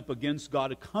coming up against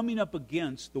God, coming up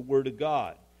against the Word of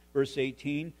God. Verse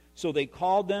 18, "So they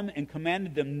called them and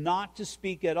commanded them not to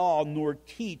speak at all, nor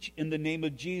teach in the name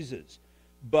of Jesus.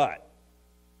 But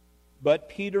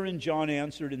Peter and John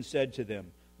answered and said to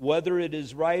them, 'Whether it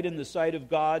is right in the sight of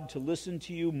God to listen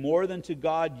to you more than to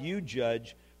God, you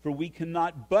judge, for we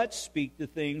cannot but speak the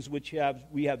things which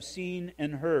we have seen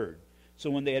and heard.' So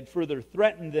when they had further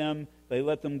threatened them, they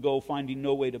let them go, finding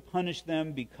no way to punish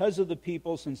them because of the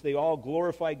people, since they all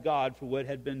glorified God for what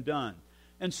had been done."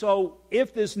 And so,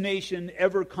 if this nation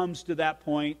ever comes to that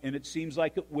point, and it seems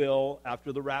like it will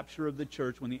after the rapture of the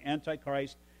church, when the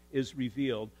Antichrist is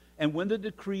revealed, and when the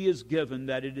decree is given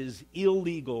that it is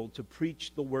illegal to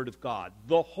preach the Word of God,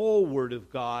 the whole Word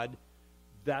of God,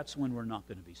 that's when we're not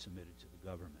going to be submitted to the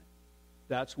government.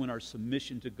 That's when our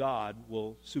submission to God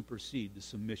will supersede the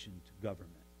submission to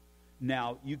government.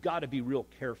 Now, you've got to be real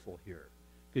careful here,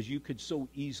 because you could so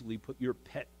easily put your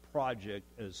pet project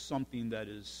as something that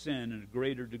is sin in a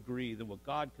greater degree than what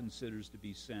God considers to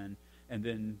be sin, and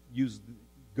then use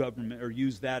government, or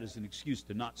use that as an excuse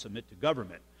to not submit to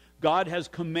government. God has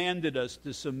commanded us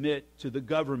to submit to the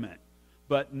government,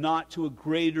 but not to a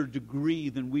greater degree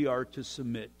than we are to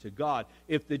submit to God.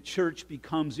 If the church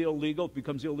becomes illegal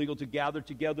to gather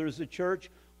together as a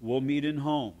church, we'll meet in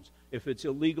homes. If it's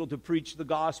illegal to preach the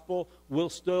gospel, we'll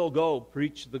still go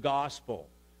preach the gospel.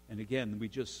 And again, we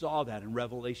just saw that in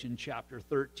Revelation chapter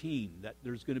 13, that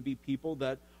there's going to be people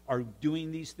that are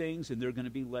doing these things, and they're going to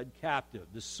be led captive.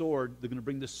 The sword, they're going to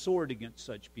bring the sword against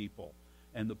such people.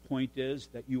 And the point is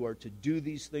that you are to do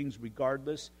these things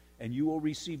regardless, and you will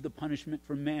receive the punishment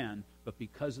from man, but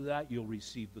because of that, you'll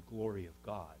receive the glory of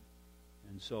God.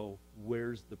 And so,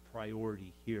 where's the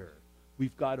priority here?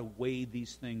 We've got to weigh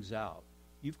these things out.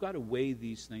 You've got to weigh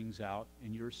these things out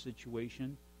in your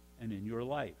situation and in your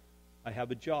life. I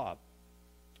have a job.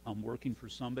 I'm working for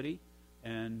somebody,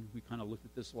 and we kind of looked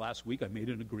at this last week. I made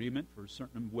an agreement for a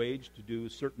certain wage to do a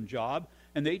certain job,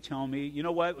 and they tell me, "You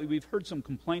know what, we've heard some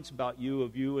complaints about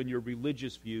you and your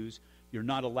religious views. You're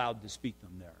not allowed to speak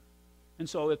them there." And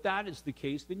so if that is the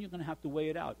case, then you're going to have to weigh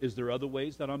it out. Is there other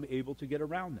ways that I'm able to get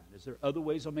around that? Is there other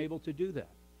ways I'm able to do that?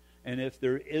 And if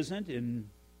there isn't, and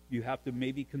you have to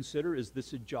maybe consider, is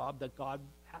this a job that God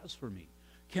has for me?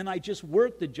 Can I just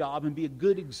work the job and be a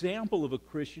good example of a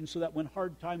Christian so that when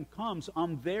hard time comes,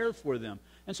 I'm there for them?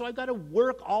 And so I've got to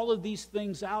work all of these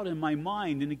things out in my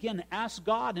mind. And again, ask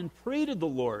God and pray to the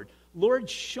Lord. Lord,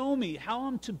 show me how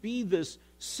I'm to be this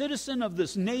citizen of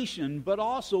this nation, but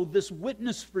also this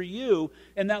witness for you.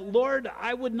 And that, Lord,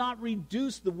 I would not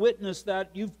reduce the witness that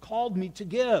you've called me to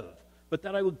give, but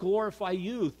that I would glorify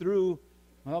you through,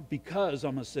 because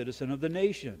I'm a citizen of the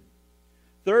nation.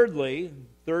 Thirdly,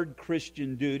 third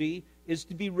Christian duty is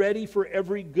to be ready for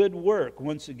every good work.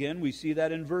 Once again, we see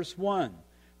that in verse 1.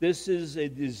 This is a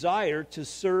desire to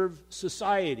serve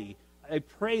society. I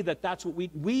pray that that's what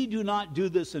we do not do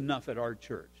this enough at our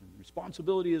church. And the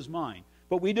responsibility is mine.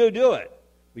 But we do it.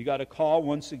 We got a call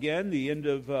once again, the end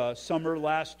of summer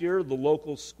last year, the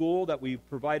local school that we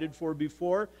provided for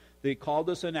before, they called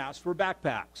us and asked for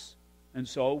backpacks. And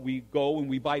so we go and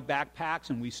we buy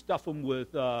backpacks and we stuff them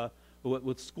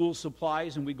with school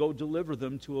supplies and we go deliver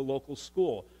them to a local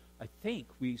school. I think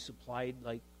we supplied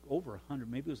like over 100,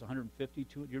 maybe it was 150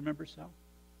 to it. Do you remember, Sal?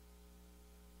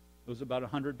 It was about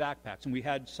 100 backpacks, and we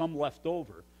had some left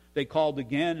over. They called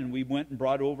again, and we went and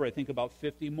brought over, I think, about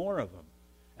 50 more of them.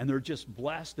 And they're just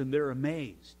blessed, and they're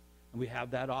amazed. And we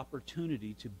have that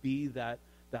opportunity to be that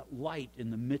light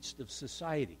in the midst of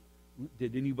society.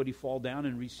 Did anybody fall down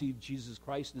and receive Jesus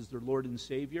Christ as their Lord and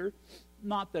Savior?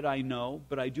 Not that I know,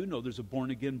 but I do know there's a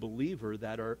born-again believer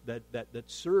that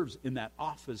serves in that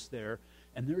office there.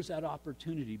 And there's that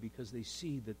opportunity because they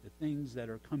see that the things that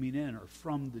are coming in are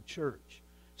from the church.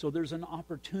 So there's an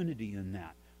opportunity in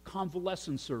that.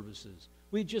 Convalescent services.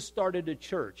 We just started a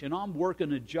church, and I'm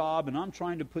working a job, and I'm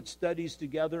trying to put studies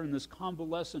together, and this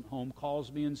convalescent home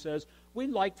calls me and says,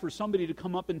 we'd like for somebody to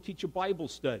come up and teach a Bible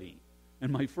study.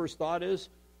 And my first thought is,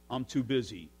 I'm too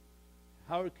busy.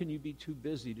 How can you be too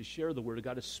busy to share the Word of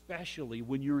God, especially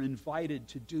when you're invited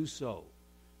to do so?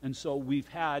 And so we've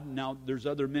had, now there's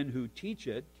other men who teach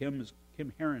it. Kim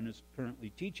Herron is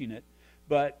currently teaching it,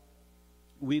 but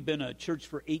we've been a church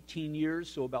for 18 years,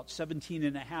 so about 17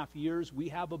 and a half years. We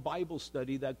have a Bible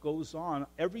study that goes on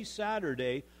every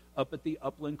Saturday up at the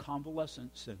Upland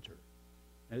Convalescent Center.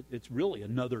 It's really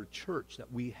another church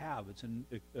that we have. It's an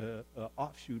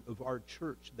offshoot of our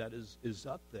church that is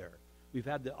up there. We've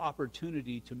had the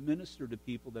opportunity to minister to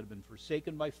people that have been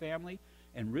forsaken by family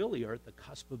and really are at the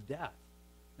cusp of death.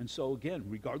 And so again,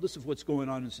 regardless of what's going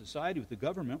on in society with the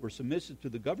government, we're submissive to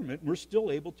the government, and we're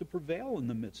still able to prevail in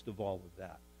the midst of all of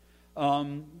that.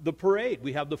 The parade,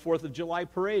 we have the 4th of July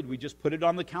parade. We just put it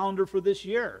on the calendar for this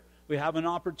year. We have an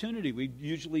opportunity. We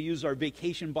usually use our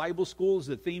Vacation Bible School as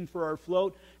the theme for our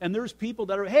float. And there's people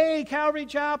that are, hey, Calvary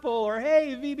Chapel, or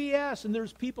hey, VBS. And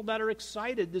there's people that are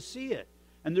excited to see it.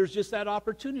 And there's just that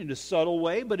opportunity in a subtle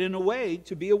way, but in a way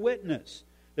to be a witness.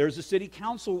 There's a city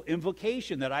council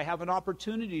invocation that I have an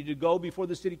opportunity to go before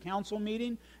the city council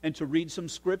meeting and to read some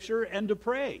scripture and to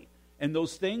pray. And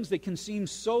those things, they can seem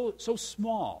so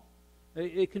small.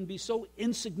 It can be so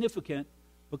insignificant,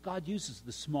 but God uses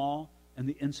the small and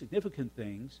the insignificant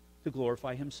things to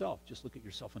glorify Himself. Just look at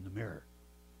yourself in the mirror.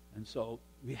 And so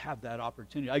we have that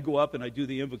opportunity. I go up and I do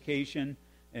the invocation,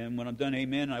 and when I'm done,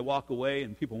 amen, I walk away,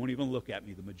 and people won't even look at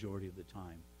me the majority of the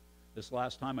time. This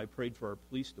last time I prayed for our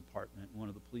police department, and one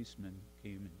of the policemen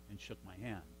came and shook my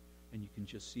hand. And you can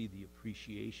just see the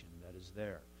appreciation that is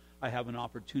there. I have an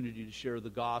opportunity to share the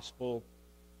gospel,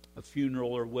 a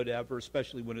funeral or whatever,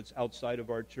 especially when it's outside of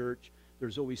our church.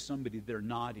 There's always somebody there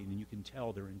nodding, and you can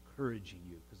tell they're encouraging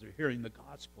you because they're hearing the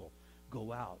gospel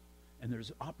go out. And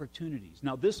there's opportunities.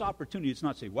 Now, this opportunity, it's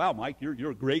not say, wow, Mike,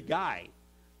 you're a great guy.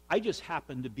 I just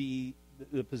happen to be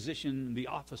the position, the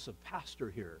office of pastor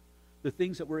here. The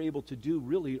things that we're able to do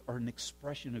really are an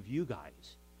expression of you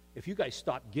guys. If you guys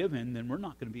stop giving, then we're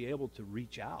not going to be able to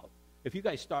reach out. If you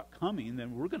guys stop coming,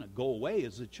 then we're going to go away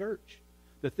as a church.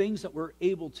 The things that we're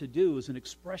able to do is an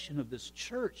expression of this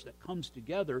church that comes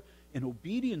together in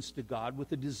obedience to God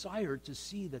with a desire to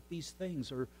see that these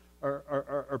things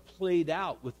are played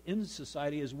out within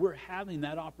society as we're having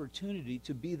that opportunity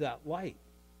to be that light.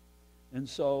 And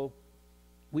so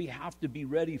we have to be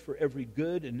ready for every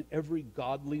good and every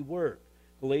godly work.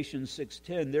 Galatians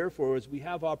 6:10, therefore, as we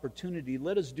have opportunity,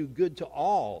 let us do good to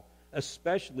all,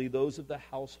 especially those of the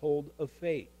household of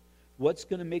faith. What's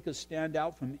going to make us stand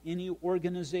out from any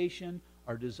organization?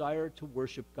 Our desire to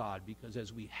worship God, because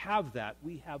as we have that,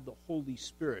 we have the Holy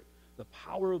Spirit, the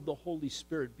power of the Holy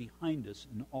Spirit behind us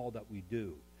in all that we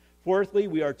do. Fourthly,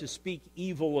 we are to speak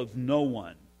evil of no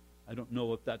one. I don't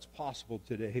know if that's possible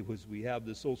today as we have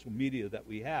the social media that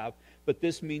we have, but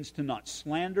this means to not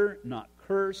slander, not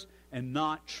curse, and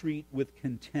not treat with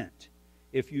contempt.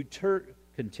 If you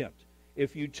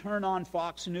turn on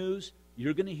Fox News,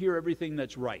 you're going to hear everything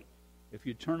that's right. If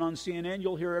you turn on CNN,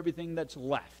 you'll hear everything that's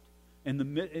left.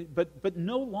 But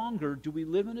no longer do we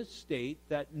live in a state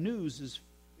that news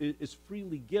is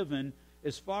freely given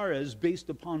as far as based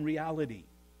upon reality.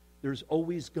 There's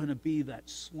always going to be that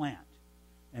slant.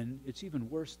 And it's even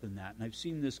worse than that. And I've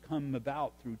seen this come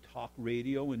about through talk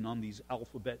radio and on these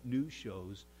alphabet news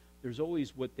shows. There's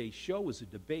always what they show as a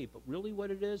debate, but really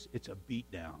what it is, it's a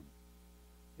beatdown.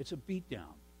 It's a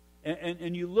beatdown.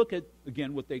 And you look at,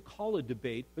 again, what they call a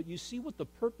debate, but you see what the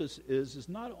purpose is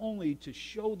not only to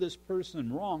show this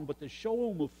person wrong, but to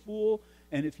show him a fool,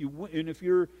 and if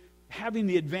you're having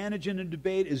the advantage in a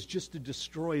debate is just to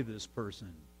destroy this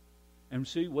person. And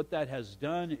see, what that has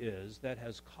done is that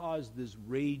has caused this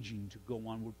raging to go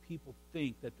on where people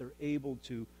think that they're able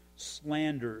to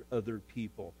slander other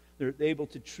people. They're able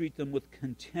to treat them with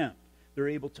contempt. They're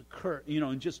able to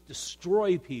and just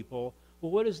destroy people.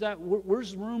 Well, what is that?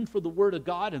 Where's room for the Word of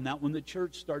God in that when the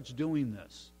church starts doing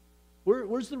this?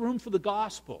 Where's the room for the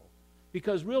gospel?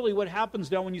 Because really what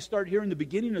happens now when you start hearing the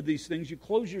beginning of these things, you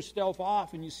close yourself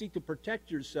off and you seek to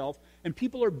protect yourself, and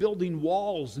people are building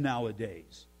walls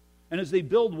nowadays. And as they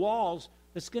build walls,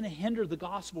 that's going to hinder the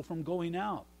gospel from going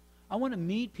out. I want to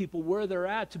meet people where they're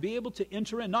at, to be able to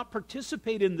enter in, not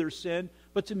participate in their sin,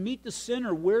 but to meet the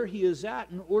sinner where he is at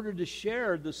in order to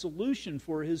share the solution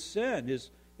for his sin,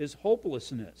 his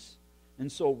hopelessness. And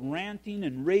so ranting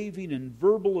and raving and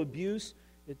verbal abuse,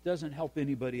 it doesn't help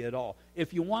anybody at all.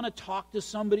 If you want to talk to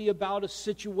somebody about a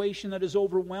situation that is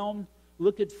overwhelmed,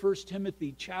 look at 1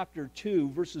 Timothy chapter 2,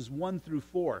 verses 1 through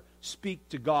 4. Speak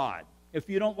to God. If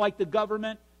you don't like the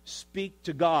government, speak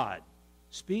to God.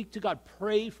 Speak to God.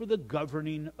 Pray for the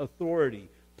governing authority.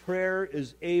 Prayer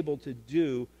is able to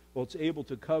it's able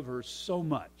to cover so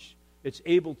much. It's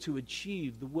able to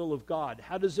achieve the will of God.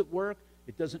 How does it work?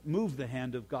 It doesn't move the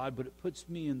hand of God, but it puts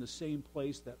me in the same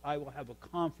place that I will have a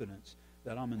confidence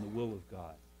that I'm in the will of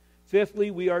God.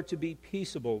 Fifthly, we are to be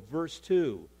peaceable. Verse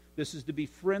 2. This is to be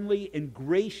friendly and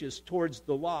gracious towards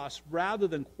the lost rather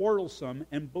than quarrelsome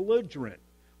and belligerent.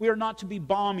 We are not to be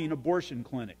bombing abortion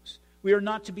clinics. We are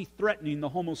not to be threatening the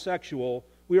homosexual.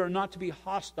 We are not to be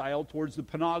hostile towards the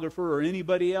pornographer or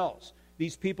anybody else.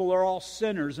 These people are all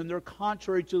sinners, and they're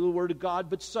contrary to the Word of God,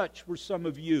 but such were some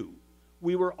of you.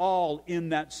 We were all in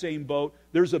that same boat.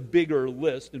 There's a bigger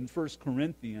list in 1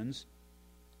 Corinthians,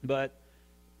 but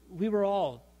we were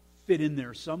all fit in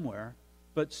there somewhere.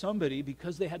 But somebody,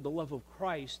 because they had the love of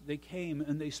Christ, they came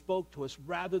and they spoke to us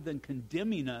rather than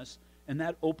condemning us, and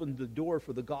that opened the door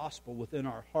for the gospel within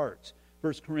our hearts.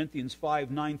 1 Corinthians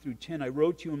 5, 9 through 10, I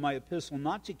wrote to you in my epistle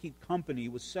not to keep company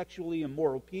with sexually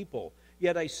immoral people.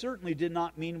 Yet I certainly did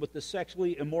not mean with the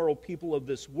sexually immoral people of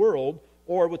this world,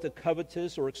 or with the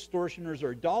covetous or extortioners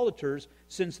or idolaters,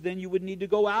 since then you would need to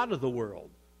go out of the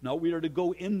world. No, we are to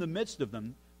go in the midst of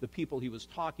them. The people he was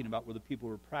talking about were the people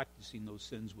who were practicing those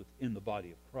sins within the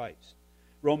body of Christ.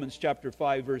 Romans chapter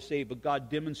 5, verse 8, but God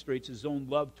demonstrates his own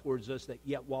love towards us, that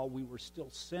yet while we were still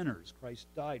sinners, Christ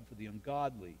died for the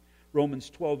ungodly. Romans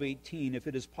 12, 18, if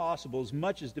it is possible, as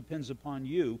much as depends upon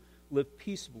you, live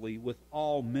peaceably with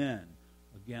all men.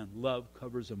 Again, love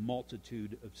covers a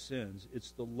multitude of sins.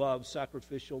 It's the love,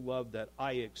 sacrificial love that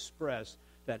I express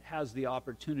that has the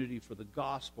opportunity for the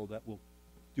gospel that will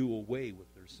do away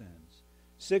with their sins.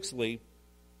 Sixthly,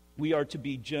 we are to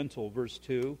be gentle, verse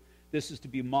 2. This is to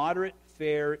be moderate,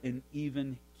 fair, and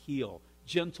even keel.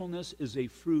 Gentleness is a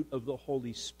fruit of the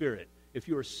Holy Spirit. If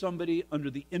you are somebody under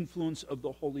the influence of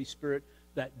the Holy Spirit,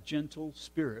 that gentle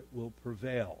spirit will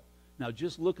prevail. Now,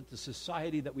 just look at the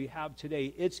society that we have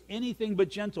today. It's anything but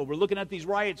gentle. We're looking at these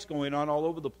riots going on all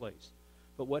over the place.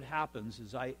 But what happens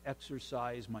is I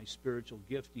exercise my spiritual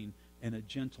gifting in a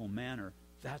gentle manner.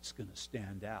 That's going to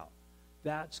stand out.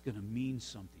 That's going to mean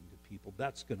something to people.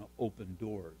 That's going to open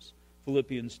doors.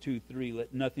 Philippians 2:3,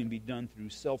 let nothing be done through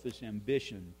selfish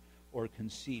ambition or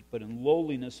conceit, but in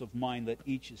lowliness of mind let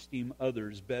each esteem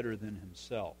others better than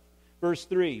himself. Verse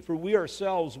 3, for we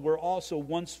ourselves were also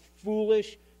once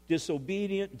foolish,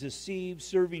 disobedient, deceived,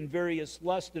 serving various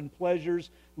lusts and pleasures,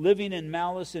 living in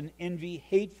malice and envy,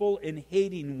 hateful and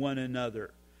hating one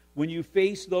another. When you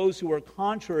face those who are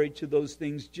contrary to those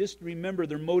things, just remember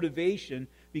their motivation,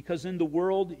 because in the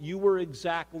world you were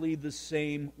exactly the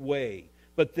same way.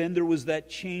 But then there was that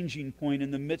changing point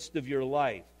in the midst of your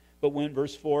life. But when,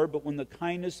 verse 4, but when the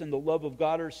kindness and the love of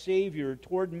God our Savior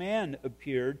toward man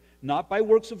appeared, not by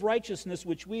works of righteousness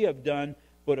which we have done,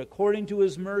 but according to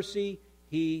his mercy,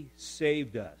 he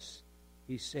saved us.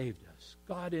 He saved us.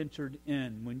 God entered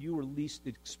in when you were least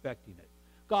expecting it.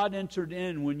 God entered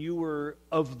in when you were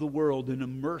of the world and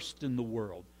immersed in the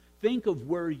world. Think of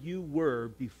where you were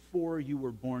before you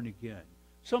were born again.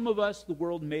 Some of us, the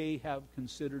world may have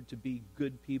considered to be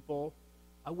good people.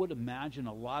 I would imagine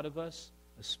a lot of us,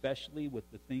 especially with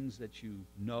the things that you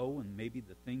know and maybe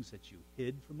the things that you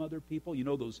hid from other people. You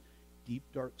know those deep,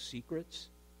 dark secrets?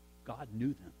 God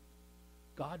knew them.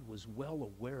 God was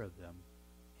well aware of them,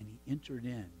 and he entered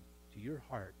in to your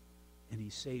heart, and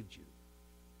he saved you.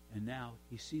 And now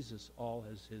he sees us all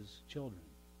as his children.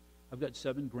 I've got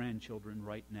 7 grandchildren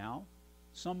right now.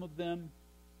 Some of them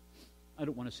I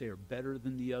don't want to say are better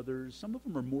than the others. Some of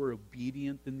them are more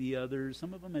obedient than the others.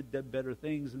 Some of them have done better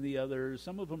things than the others.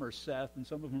 Some of them are Seth, and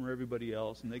some of them are everybody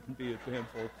else, and they can be a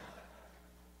handful.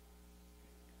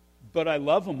 But I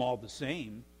love them all the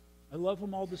same. I love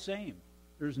them all the same.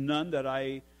 There's none that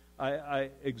I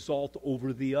exalt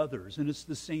over the others. And it's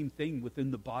the same thing within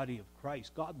the body of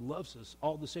Christ. God loves us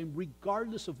all the same,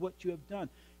 regardless of what you have done.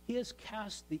 He has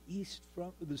cast the east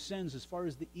from the sins as far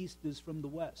as the east is from the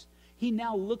west. He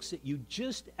now looks at you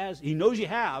just as, he knows you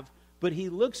have, but he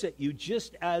looks at you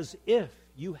just as if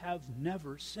you have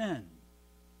never sinned.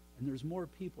 And there's more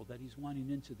people that he's wanting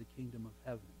into the kingdom of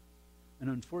heaven. And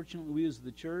unfortunately, we as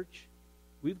the church,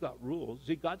 we've got rules.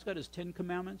 See, God's got his 10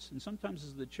 commandments, and sometimes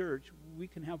as the church, we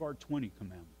can have our 20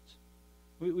 commandments.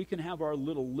 We can have our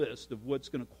little list of what's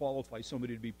going to qualify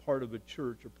somebody to be part of a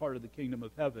church or part of the kingdom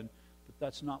of heaven, but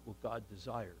that's not what God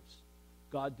desires.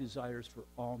 God desires for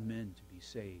all men to be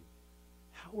saved.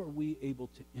 How are we able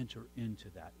to enter into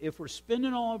that? If we're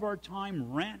spending all of our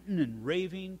time ranting and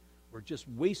raving, we're just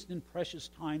wasting precious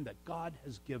time that God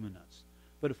has given us.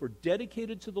 But if we're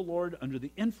dedicated to the Lord under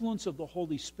the influence of the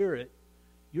Holy Spirit,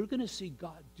 you're going to see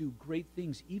God do great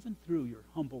things even through your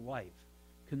humble life.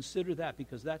 Consider that,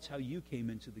 because that's how you came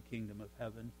into the kingdom of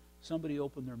heaven. Somebody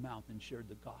opened their mouth and shared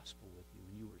the gospel with you,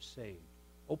 and you were saved.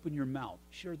 Open your mouth,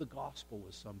 share the gospel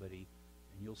with somebody,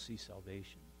 and you'll see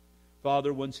salvation.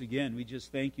 Father, once again, we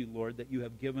just thank you, Lord, that you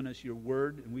have given us your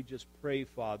word, and we just pray,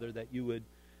 Father, that you would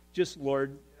just,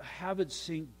 Lord, have it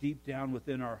sink deep down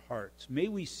within our hearts. May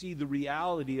we see the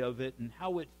reality of it and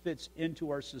how it fits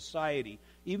into our society,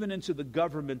 even into the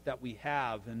government that we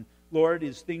have. And, Lord,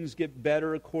 as things get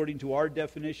better according to our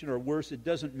definition or worse, it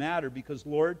doesn't matter because,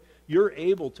 Lord, you're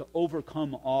able to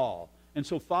overcome all. And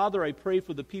so, Father, I pray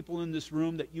for the people in this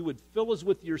room that you would fill us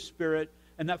with your Spirit,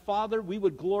 and that, Father, we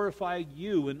would glorify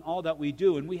you in all that we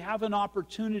do. And we have an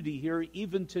opportunity here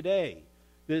even today.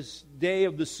 This day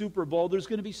of the Super Bowl, there's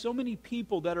going to be so many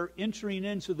people that are entering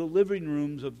into the living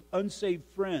rooms of unsaved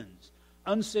friends,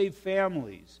 unsaved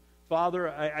families. Father,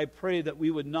 I pray that we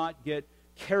would not get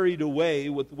carried away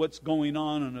with what's going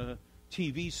on a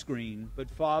TV screen, but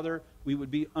Father, we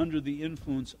would be under the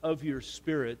influence of your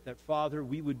Spirit, that Father,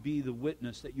 we would be the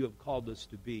witness that you have called us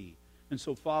to be. And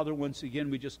so, Father, once again,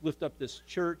 we just lift up this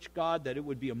church, God, that it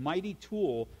would be a mighty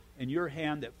tool in your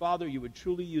hand, that, Father, you would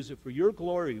truly use it for your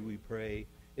glory, we pray.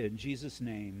 In Jesus'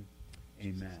 name,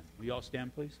 amen. Will you all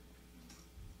stand, please?